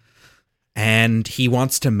 And he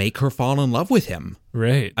wants to make her fall in love with him.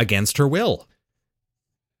 Right. Against her will.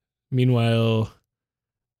 Meanwhile,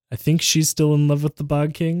 I think she's still in love with the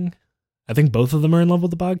Bog King. I think both of them are in love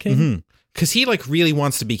with the Bog King. Because he like really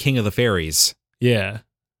wants to be king of the fairies. Yeah.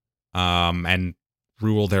 And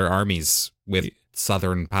rule their armies with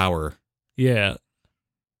southern power. Yeah.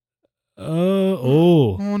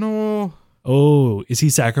 Oh no. Oh, is he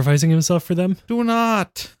sacrificing himself for them? Do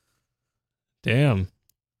not. Damn.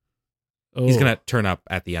 Oh. He's going to turn up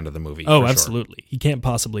at the end of the movie. Oh, absolutely. Sure. He can't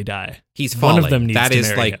possibly die. He's falling. One of them needs that to is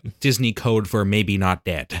marry like him. Disney code for maybe not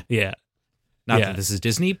dead. Yeah. Not that this is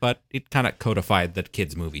Disney, but it kind of codified the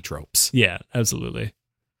kids' movie tropes. Yeah, absolutely.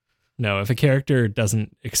 No, if a character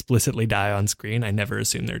doesn't explicitly die on screen, I never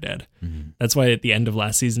assume they're dead. That's why at the end of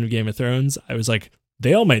last season of Game of Thrones, I was like,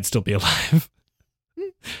 they all might still be alive.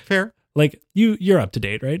 Fair. Like, you're up to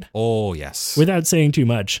date, right? Oh, yes. Without saying too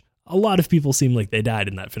much, a lot of people seem like they died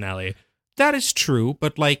in that finale. That is true,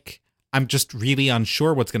 but like, I'm just really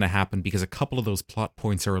unsure what's going to happen because a couple of those plot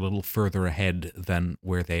points are a little further ahead than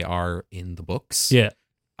where they are in the books. Yeah.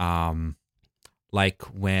 Like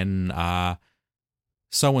when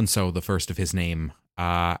so-and-so, the first of his name,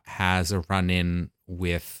 has a run-in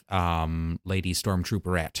with Lady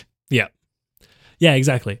Stormtrooperette. Yeah. Yeah,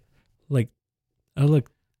 exactly. Like, oh,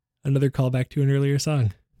 look, another callback to an earlier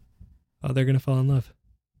song. Oh, they're going to fall in love.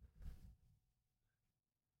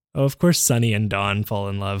 Oh, of course, Sunny and Dawn fall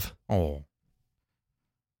in love. Oh.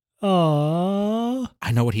 Aww.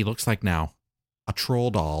 I know what he looks like now. A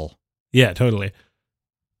troll doll. Yeah, totally.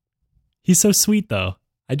 He's so sweet, though.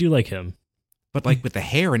 I do like him. But like with the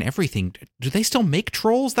hair and everything, do they still make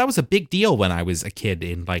trolls? That was a big deal when I was a kid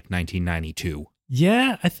in like 1992.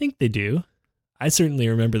 Yeah, I think they do. I certainly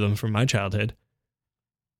remember them from my childhood.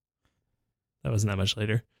 That wasn't that much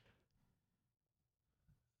later.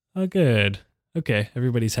 Oh, good. Okay,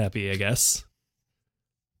 everybody's happy, I guess.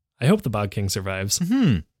 I hope the Bog King survives.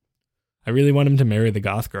 I really want him to marry the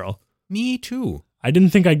goth girl. Me too. I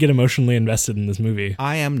didn't think I'd get emotionally invested in this movie.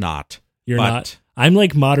 I am not. You're not? I'm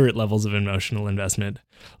like moderate levels of emotional investment.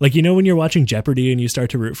 Like, you know when you're watching Jeopardy and you start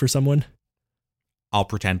to root for someone? I'll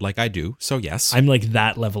pretend like I do, so yes. I'm like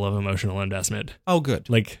that level of emotional investment. Oh, good.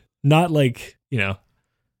 Like, not like,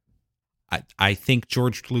 I think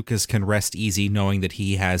George Lucas can rest easy knowing that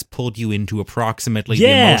he has pulled you into approximately the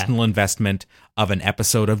Yeah. emotional investment of an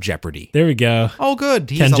episode of Jeopardy. There we go. Oh, good.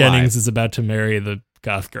 He's Ken alive. Jennings is about to marry the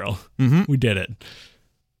goth girl. Mhm. We did it.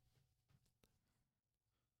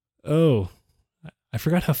 Oh, I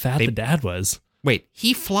forgot how fat the dad was. Wait,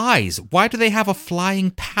 he flies. Why do they have a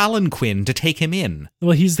flying palanquin to take him in?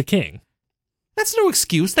 Well, he's the king. That's no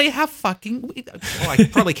excuse. They have fucking... Oh, I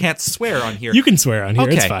probably can't swear on here. You can swear on here.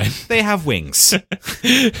 Okay, It's fine. they have wings.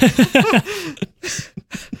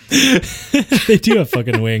 They do have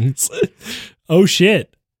fucking wings. Oh,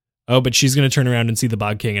 shit. Oh, but she's going to turn around and see the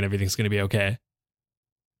Bog King and everything's going to be okay.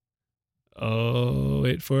 Oh,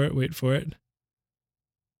 wait for it. Wait for it.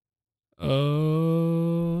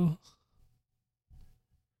 Oh.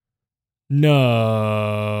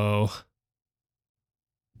 No.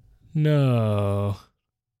 No.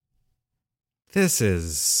 This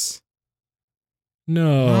is...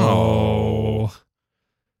 No.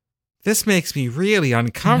 This makes me really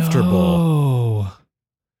uncomfortable. No.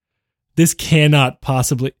 This cannot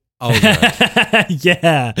possibly... Oh, good.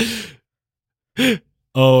 Yeah.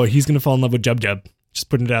 Oh, he's going to fall in love with Jub Jub. Just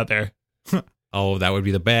putting it out there. Oh, that would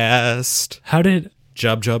be the best. How did...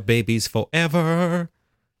 Jub Jub babies forever.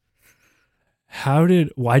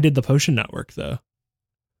 Why did the potion not work, though?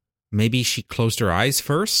 Maybe she closed her eyes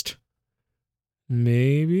first?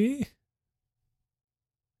 Maybe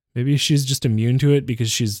she's just immune to it because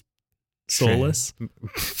she's soulless.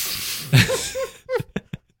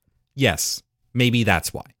 Yes, maybe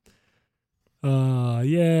that's why.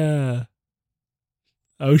 Yeah.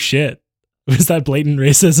 Oh, shit. Was that blatant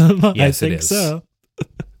racism? Yes, I it think is. so.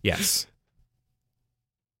 Yes.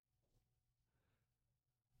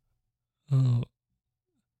 Oh.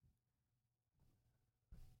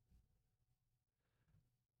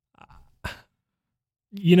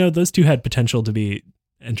 You know, those two had potential to be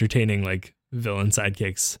entertaining, like, villain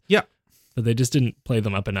sidekicks. Yeah. But they just didn't play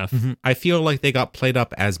them up enough. Mm-hmm. I feel like they got played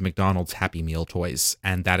up as McDonald's Happy Meal toys,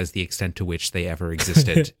 and that is the extent to which they ever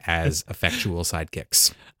existed as effectual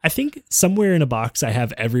sidekicks. I think somewhere in a box I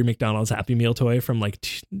have every McDonald's Happy Meal toy from, like,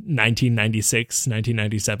 1996,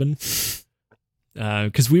 1997.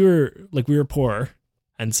 Because we were poor.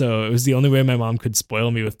 And so it was the only way my mom could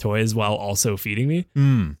spoil me with toys while also feeding me.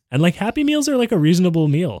 Mm. And like Happy Meals are like a reasonable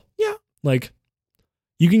meal. Yeah. Like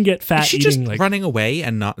you can get fat Is she eating just like running away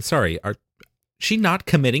and not... Sorry, are she not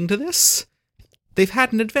committing to this? They've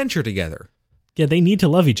had an adventure together. Yeah, they need to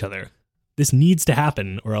love each other. This needs to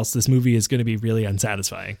happen or else this movie is going to be really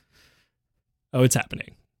unsatisfying. Oh, it's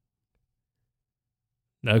happening.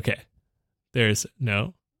 Okay. There's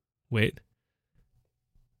no. Wait.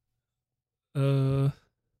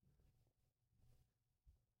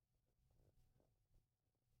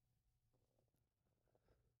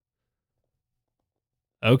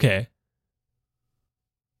 Okay.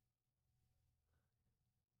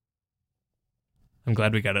 I'm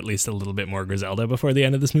glad we got at least a little bit more Griselda before the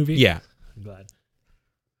end of this movie. Yeah, I'm glad.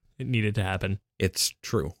 It needed to happen. it's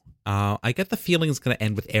true. I get the feeling it's going to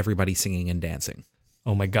end with everybody singing and dancing.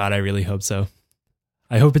 Oh my God, I really hope so.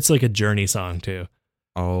 I hope it's like a Journey song too,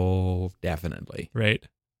 Oh, definitely. right?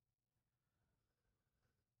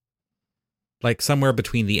 Like somewhere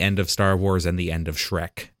between the end of Star Wars and the end of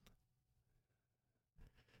Shrek.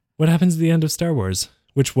 What happens at the end of Star Wars?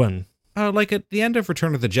 Which one? Like at the end of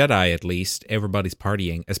Return of the Jedi, at least, everybody's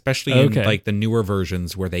partying, especially in Okay. like the newer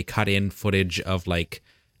versions where they cut in footage of like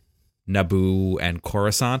Naboo and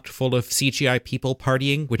Coruscant full of CGI people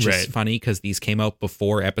partying, which is Right. funny because these came out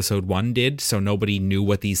before Episode 1 did, so nobody knew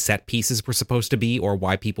what these set pieces were supposed to be or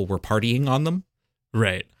why people were partying on them.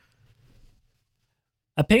 Right.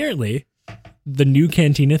 Apparently, the new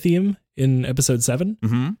Cantina theme in episode 7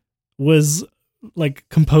 Mm-hmm. was like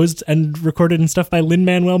composed and recorded and stuff by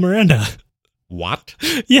Lin-Manuel Miranda. What?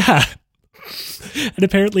 Yeah. And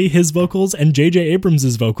apparently his vocals and J.J.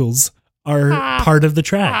 Abrams' vocals are part of the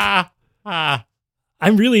track.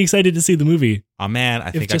 I'm really excited to see the movie. Oh man,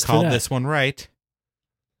 I think I just for called that. this one right.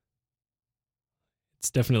 It's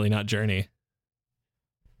definitely not Journey.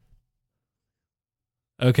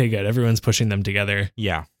 Okay, good. Everyone's pushing them together.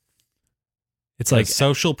 Yeah. It's Like like,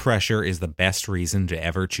 social pressure is the best reason to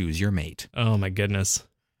ever choose your mate. oh my goodness.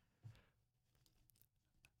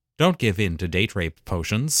 Don't give in to date rape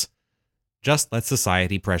potions. Just let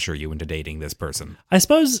society pressure you into dating this person. I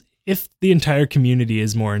suppose if the entire community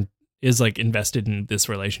is like invested in this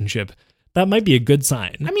relationship, that might be a good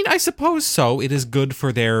sign. I mean, I suppose so. It is good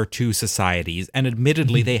for their two societies, and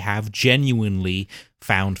admittedly, they have genuinely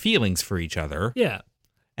found feelings for each other, Yeah.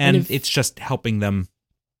 and if- it's just helping them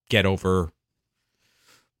get over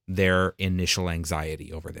their initial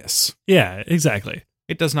anxiety over this. Yeah, exactly.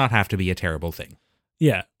 It does not have to be a terrible thing.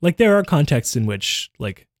 Yeah. Like there are contexts in which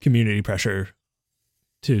like community pressure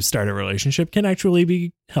to start a relationship can actually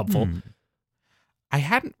be helpful. I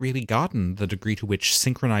hadn't really gotten the degree to which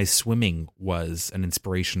synchronized swimming was an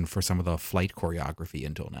inspiration for some of the flight choreography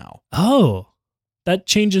until now. Oh, that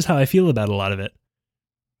changes how I feel about a lot of it.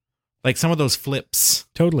 Like some of those flips.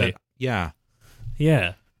 Totally. Yeah.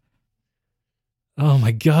 Yeah. Oh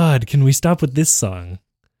my God. Can we stop with this song?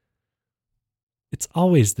 It's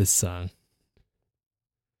always this song.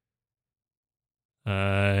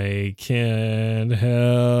 I can't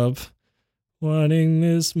help wanting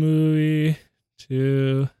this movie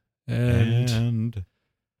to end. And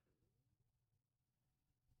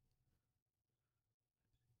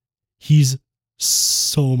He's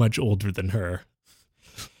so much older than her.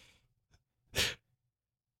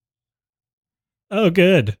 Oh,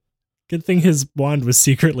 good. Good thing his wand was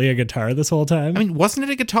secretly a guitar this whole time. I mean, wasn't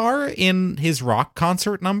it a guitar in his rock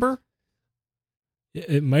concert number?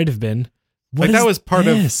 It might have been. Like that was part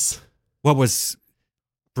of this? what was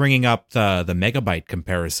bringing up the megabyte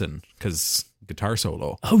comparison, because guitar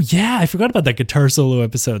solo. Oh, yeah. I forgot about that guitar solo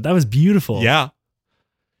episode. That was beautiful. Yeah.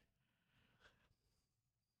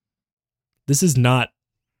 This is not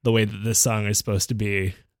the way that this song is supposed to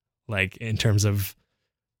be, like, in terms of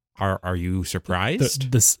Are you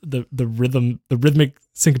surprised? the rhythmic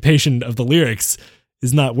syncopation of the lyrics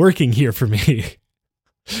is not working here for me.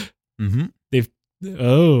 Mm-hmm.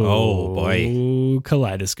 Oh boy.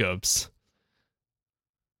 Kaleidoscopes.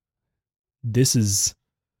 This is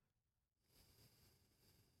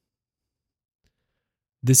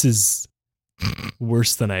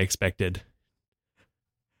worse than I expected.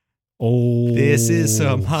 Oh, This is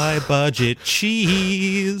some high budget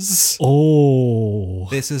cheese. Oh,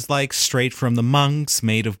 This is like straight from the monks,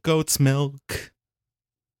 made of goat's milk.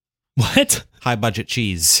 what? High budget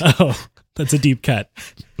cheese. Oh, that's a deep cut.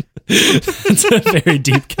 That's a very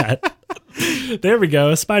deep cut. There we go.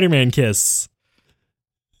 A Spider-Man kiss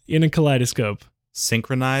in a kaleidoscope.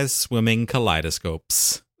 Synchronized swimming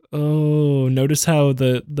kaleidoscopes. Oh, notice how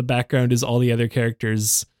the background is all the other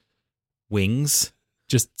characters Wings.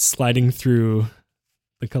 just sliding through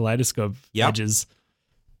the kaleidoscope Yep. edges.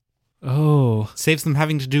 Oh, Saves them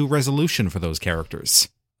having to do resolution for those characters.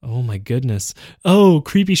 oh my goodness. Oh,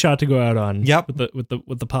 creepy shot to go out on. Yep. With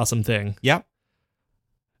the possum thing. Yep.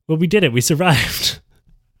 Well, we did it. We survived.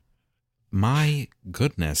 My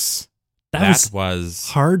goodness. That was was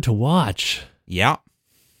hard to watch. Yeah.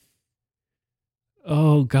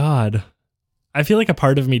 Oh God. I feel like a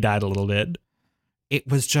part of me died a little bit. It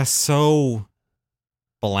was just so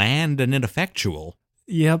bland and ineffectual.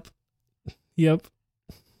 Yep.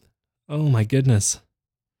 Oh my goodness.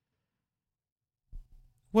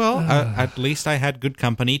 Well, at least I had good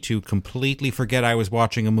company to completely forget I was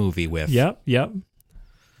watching a movie with. Yep.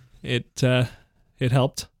 It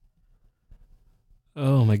helped.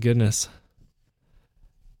 Oh my goodness.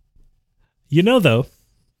 You know, though,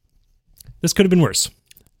 this could have been worse.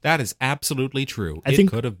 That is absolutely true. I It think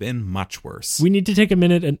could have been much worse. We need to take a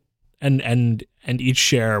minute and each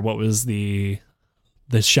share what was the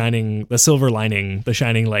silver lining, the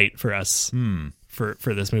shining light for us for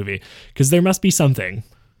this movie, because there must be something.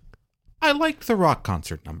 I liked the rock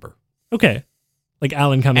concert number. Okay, like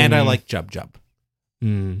Alan Cumming, And I like Jub Jub.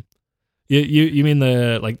 You mean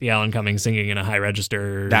the Alan Cumming singing in a high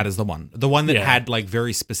register? That is the one. The one that Yeah. had like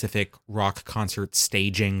very specific rock concert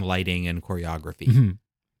staging, lighting, and choreography. Mhm.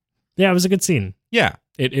 Yeah, it was a good scene. Yeah.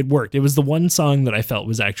 It worked. It was the one song that I felt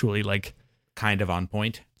was actually like Kind of on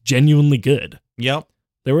point. genuinely good. Yep.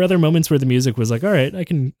 There were other moments where the music was like, all right,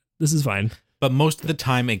 this is fine. But most of the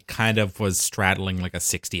time it kind of was straddling like a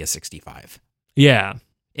 60, a 65. Yeah,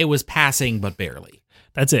 It was passing, but barely.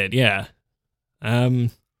 that's it. Yeah.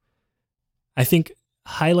 I think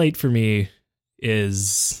highlight for me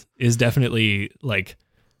is definitely like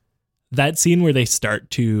that scene where they start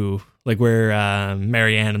to like where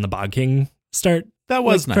Marianne and the Bog King start That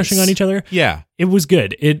was nice. crushing on each other. Yeah. It was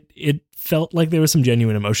good. It felt like there was some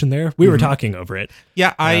genuine emotion there. We were talking over it.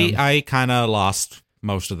 Yeah, I kind of lost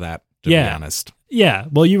most of that, to be honest. Yeah,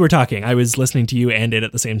 well, you were talking. I was listening to you and it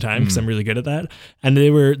at the same time because I'm really good at that. And they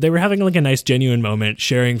were having like a nice genuine moment,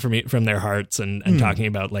 sharing from their hearts and talking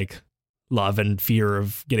about like love and fear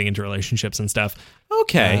of getting into relationships and stuff.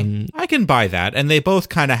 Okay, I can buy that. And they both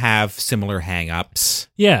kind of have similar hang-ups.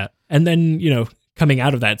 Yeah, and then coming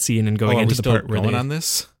out of that scene and going Are we into the still part where going on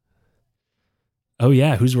this? Oh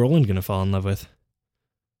yeah, who's Roland gonna fall in love with?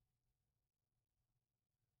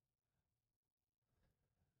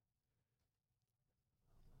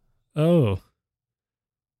 Oh.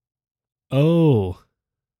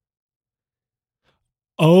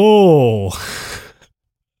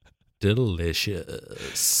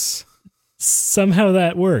 delicious. Somehow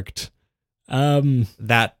that worked.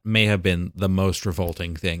 That may have been the most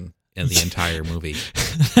revolting thing in the entire movie.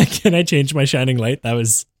 Can I change my shining light? That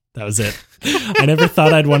was it. I never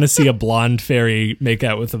thought I'd want to see a blonde fairy make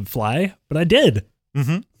out with a fly, but I did.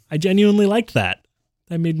 Mm-hmm. I genuinely liked that.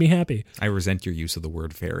 That made me happy. I resent your use of the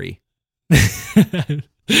word fairy.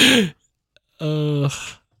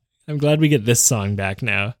 I'm glad we get this song back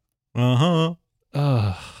now. Uh-huh.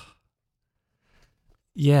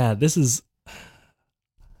 Yeah, this is,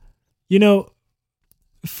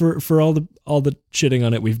 for all the shitting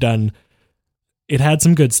on it we've done, it had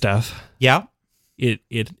some good stuff. Yeah. It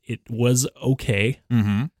was okay.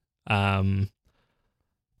 Mm-hmm.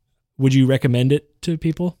 Would you recommend it to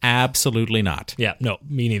people? Absolutely not. Yeah, no,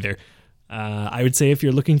 me neither. I would say if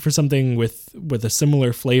you're looking for something with a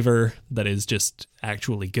similar flavor that is just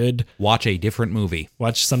actually good, Watch a different movie.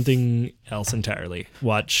 watch something else entirely.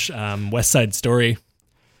 Watch West Side Story.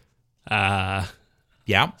 Yeah.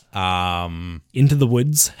 Into the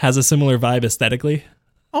Woods has a similar vibe aesthetically.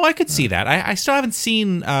 Oh, I could see that. I still haven't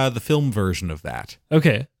seen the film version of that.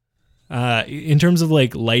 Okay. In terms of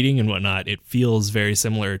like lighting and whatnot, it feels very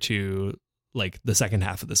similar to like the second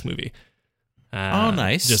half of this movie. Oh,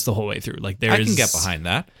 nice. Just the whole way through. Like I can get behind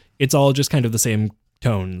that. It's all just kind of the same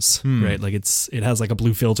tones, right? Like it has like a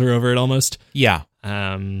blue filter over it almost. Yeah.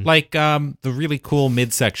 Like The really cool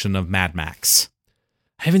midsection of Mad Max.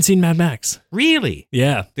 I haven't seen Mad Max. Really?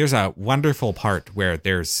 Yeah. There's a wonderful part where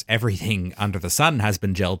there's everything under the sun has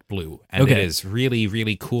been gelled blue. And Okay. it is really,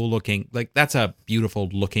 really cool looking. Like, that's a beautiful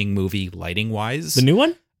looking movie lighting wise. The new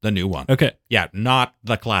one? The new one. Okay. Yeah, not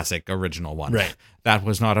the classic original one. Right. That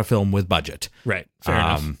was not a film with budget. Right. Fair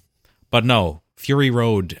enough. But no, Fury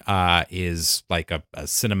Road is like a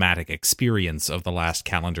cinematic experience of the last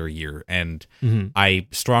calendar year. And I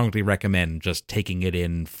strongly recommend just taking it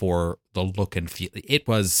in for the look and feel. It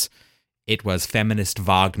was feminist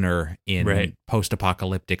Wagner in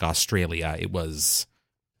post-apocalyptic Australia. It was...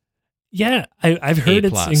 Yeah, I've heard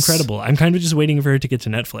it's A+. incredible. I'm kind of just waiting for it to get to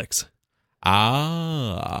Netflix.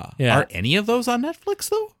 Yeah. Are any of those on Netflix,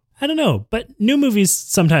 though? I don't know, but new movies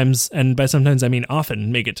sometimes, and by sometimes I mean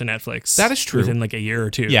often, make it to Netflix. That is true. Within like a year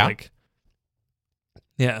or two. Yeah.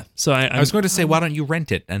 Yeah. So I was going to say, why don't you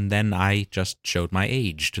rent it? And then I just showed my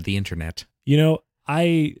age to the internet.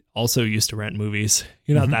 I also used to rent movies.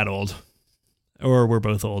 You're not that old. Or we're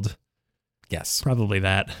both old. Yes. Probably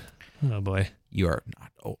that. Oh, boy. You are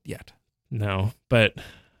not old yet. No, but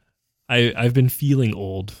I've been feeling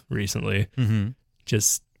old recently. Mm-hmm.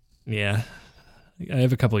 Just, yeah. I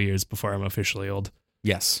have a couple of years before I'm officially old.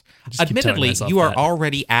 Yes. Just keep telling Admittedly, myself you are that.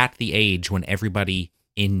 already at the age when everybody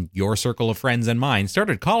in your circle of friends and mine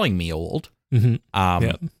started calling me old. Mm-hmm.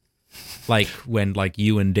 Yeah. Like when like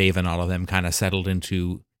you and Dave and all of them kind of settled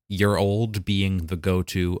into you're old being the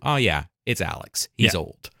go-to. Oh, yeah, it's Alex. He's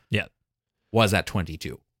old. Yeah. Was at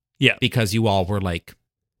 22. Yeah. Because you all were like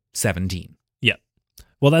 17. Yeah.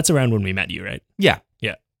 Well, that's around when we met you, right? Yeah.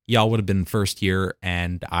 Yeah. Y'all would have been first year,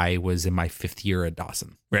 and I was in my 5th year at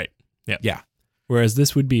Dawson. Right. Yeah. Yeah. Whereas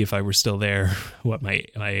this would be if I were still there.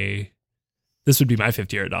 This would be my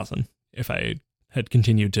 5th year at Dawson if I had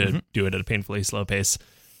continued to do it at a painfully slow pace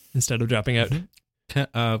instead of dropping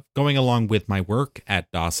out. Going along with my work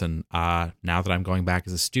at Dawson, now that I'm going back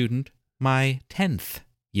as a student, my 10th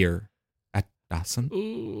year at Dawson.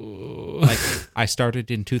 Ooh. Like I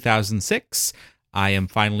started in 2006. I am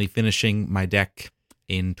finally finishing my deck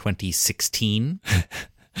in 2016.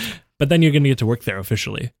 But then you're going to get to work there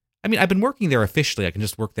officially. I mean, I've been working there officially. I can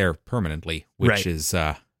just work there permanently, which is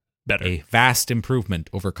better. a vast improvement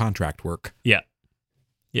over contract work. Yeah.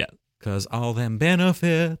 Yeah. Because all them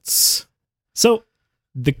benefits. So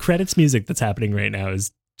the credits music that's happening right now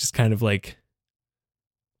is just kind of like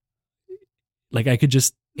I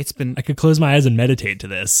could close my eyes and meditate to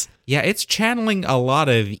this. Yeah, it's channeling a lot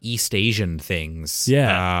of East Asian things.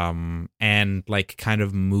 Yeah. And like kind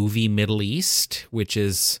of movie Middle East, which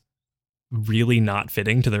is really not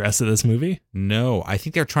fitting to the rest of this movie. No, I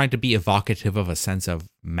think they're trying to be evocative of a sense of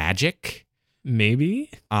magic. Maybe.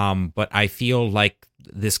 But I feel like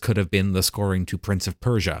this could have been the scoring to Prince of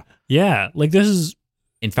Persia. Yeah, like this is...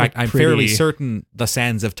 In fact, I'm fairly certain The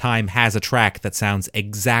Sands of Time has a track that sounds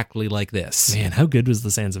exactly like this. Man, how good was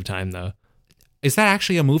The Sands of Time, though? Is that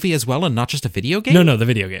actually a movie as well and not just a video game? No, the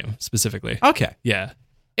video game, specifically. Okay. Yeah.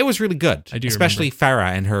 It was really good. I do especially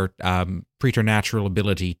Farah and her preternatural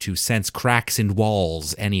ability to sense cracks in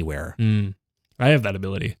walls anywhere. I have that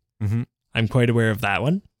ability. Mm-hmm. I'm quite aware of that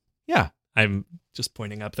one. Yeah. I'm just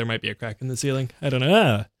pointing up. There might be a crack in the ceiling. I don't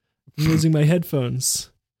know. I'm losing my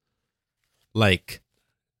headphones. Like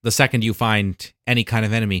the second you find any kind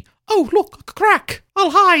of enemy, oh, look, a crack,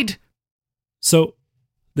 I'll hide. So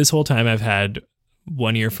this whole time I've had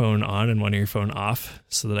one earphone on and one earphone off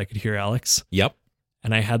so that I could hear Alex. Yep.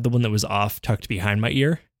 And I had the one that was off tucked behind my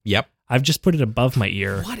ear. Yep. I've just put it above my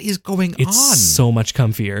ear. What is going on? It's so much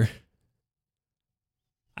comfier.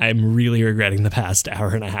 I'm really regretting the past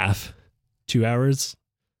hour and a half. 2 hours?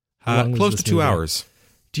 How long was close this to 2 movie? hours.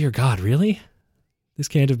 Dear God, really? This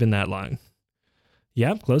can't have been that long.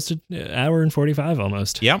 Yep, close to an hour and 45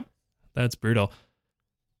 almost. Yep. That's brutal.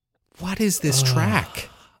 What is this track?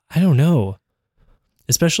 I don't know.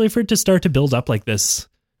 Especially for it to start to build up like this.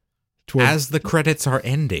 As the credits are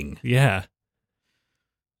ending. Yeah.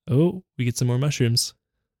 Oh, we get some more mushrooms.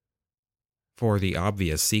 For the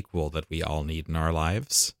obvious sequel that we all need in our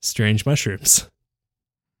lives. Strange mushrooms.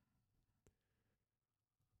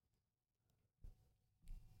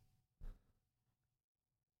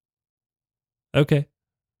 Okay.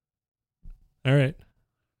 All right.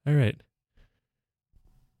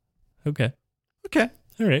 Okay. Okay.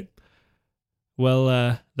 All right.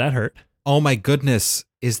 Well, that hurt. Oh my goodness.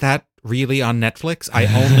 Is that really on Netflix? I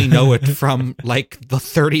only know it from, like, the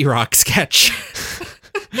 30 Rock sketch.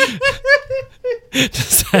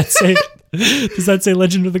 Does that say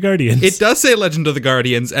Legend of the Guardians? It does say Legend of the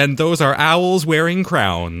Guardians, and those are owls wearing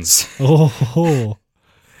crowns. Oh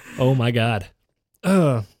my God.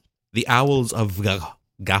 The owls of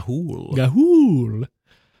Ga'Hoole. Ga'Hoole.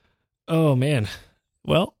 Oh man.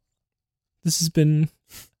 Well, this has been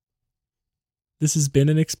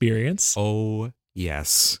an experience. Oh,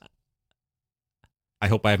 yes. I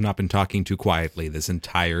hope I have not been talking too quietly this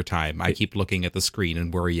entire time. I keep looking at the screen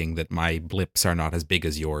and worrying that my blips are not as big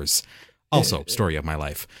as yours. Also, story of my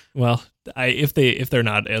life. Well, if they're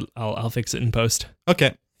not, I'll fix it in post.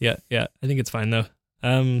 Okay. Yeah. I think it's fine though.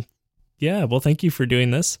 Yeah. Well, thank you for doing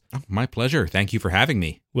this. Oh, my pleasure. Thank you for having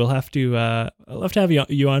me. We'll have to. I'll have to have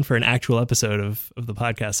you on for an actual episode of the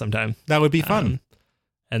podcast sometime. That would be fun.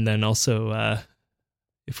 And then also,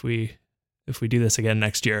 if we do this again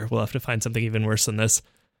next year, we'll have to find something even worse than this.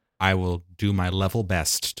 I will do my level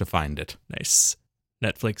best to find it. Nice.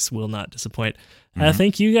 Netflix will not disappoint. Mm-hmm.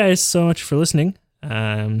 Thank you guys so much for listening.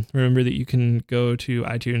 Remember that you can go to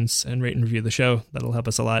iTunes and rate and review the show. That'll help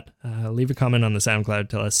us a lot. Leave a comment on the SoundCloud.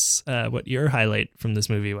 Tell us what your highlight from this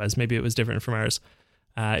movie was. Maybe it was different from ours.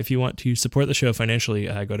 If you want to support the show financially,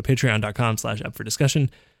 go to patreon.com/upfordiscussion.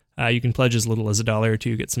 You can pledge as little as $1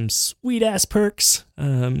 to get some sweet ass perks.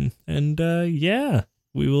 Yeah,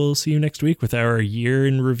 we will see you next week with our year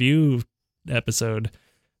in review episode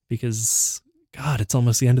because God, it's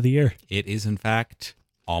almost the end of the year. It is, in fact,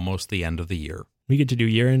 almost the end of the year. We get to do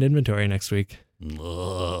year-end inventory next week.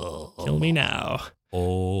 Kill me now.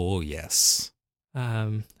 Oh, yes.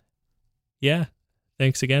 Yeah.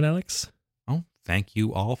 Thanks again, Alex. Oh, thank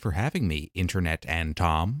you all for having me, Internet and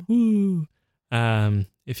Tom. Woo.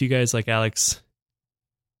 If you guys like Alex,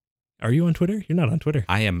 are you on Twitter? You're not on Twitter.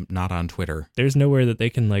 I am not on Twitter. There's nowhere that they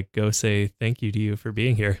can go say thank you to you for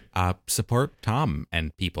being here. Support Tom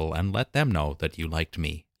and people and let them know that you liked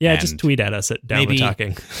me. Yeah, and just tweet at us at Down with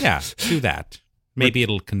Talking. Yeah, do that. Maybe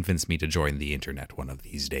it'll convince me to join the internet one of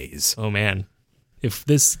these days. Oh man, if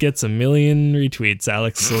this gets 1 million retweets,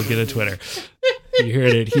 Alex will get a Twitter. You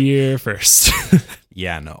heard it here first.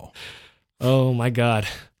 Yeah, no. Oh my God.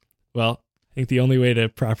 Well, I think the only way to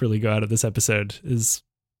properly go out of this episode is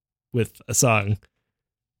with a song.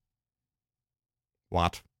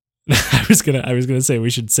 What? I was gonna say we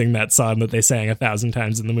should sing that song that they sang 1,000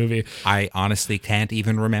 times in the movie. I honestly can't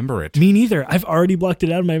even remember it. Me neither. I've already blocked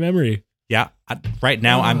it out of my memory. Yeah, right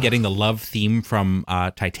now I'm getting the love theme from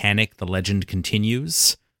Titanic, The Legend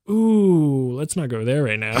Continues. Ooh, let's not go there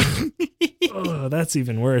right now. Oh, that's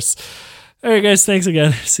even worse. All right, guys, thanks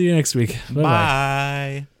again. See you next week. Bye-bye.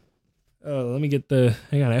 Bye. Oh, let me get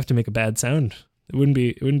hang on, I have to make a bad sound. It wouldn't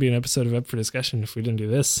be an episode of Up for Discussion if we didn't do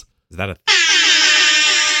this. Is that a...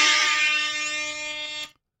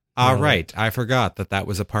 All right, I forgot that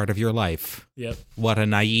was a part of your life. Yep. What a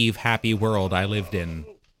naive, happy world I lived in.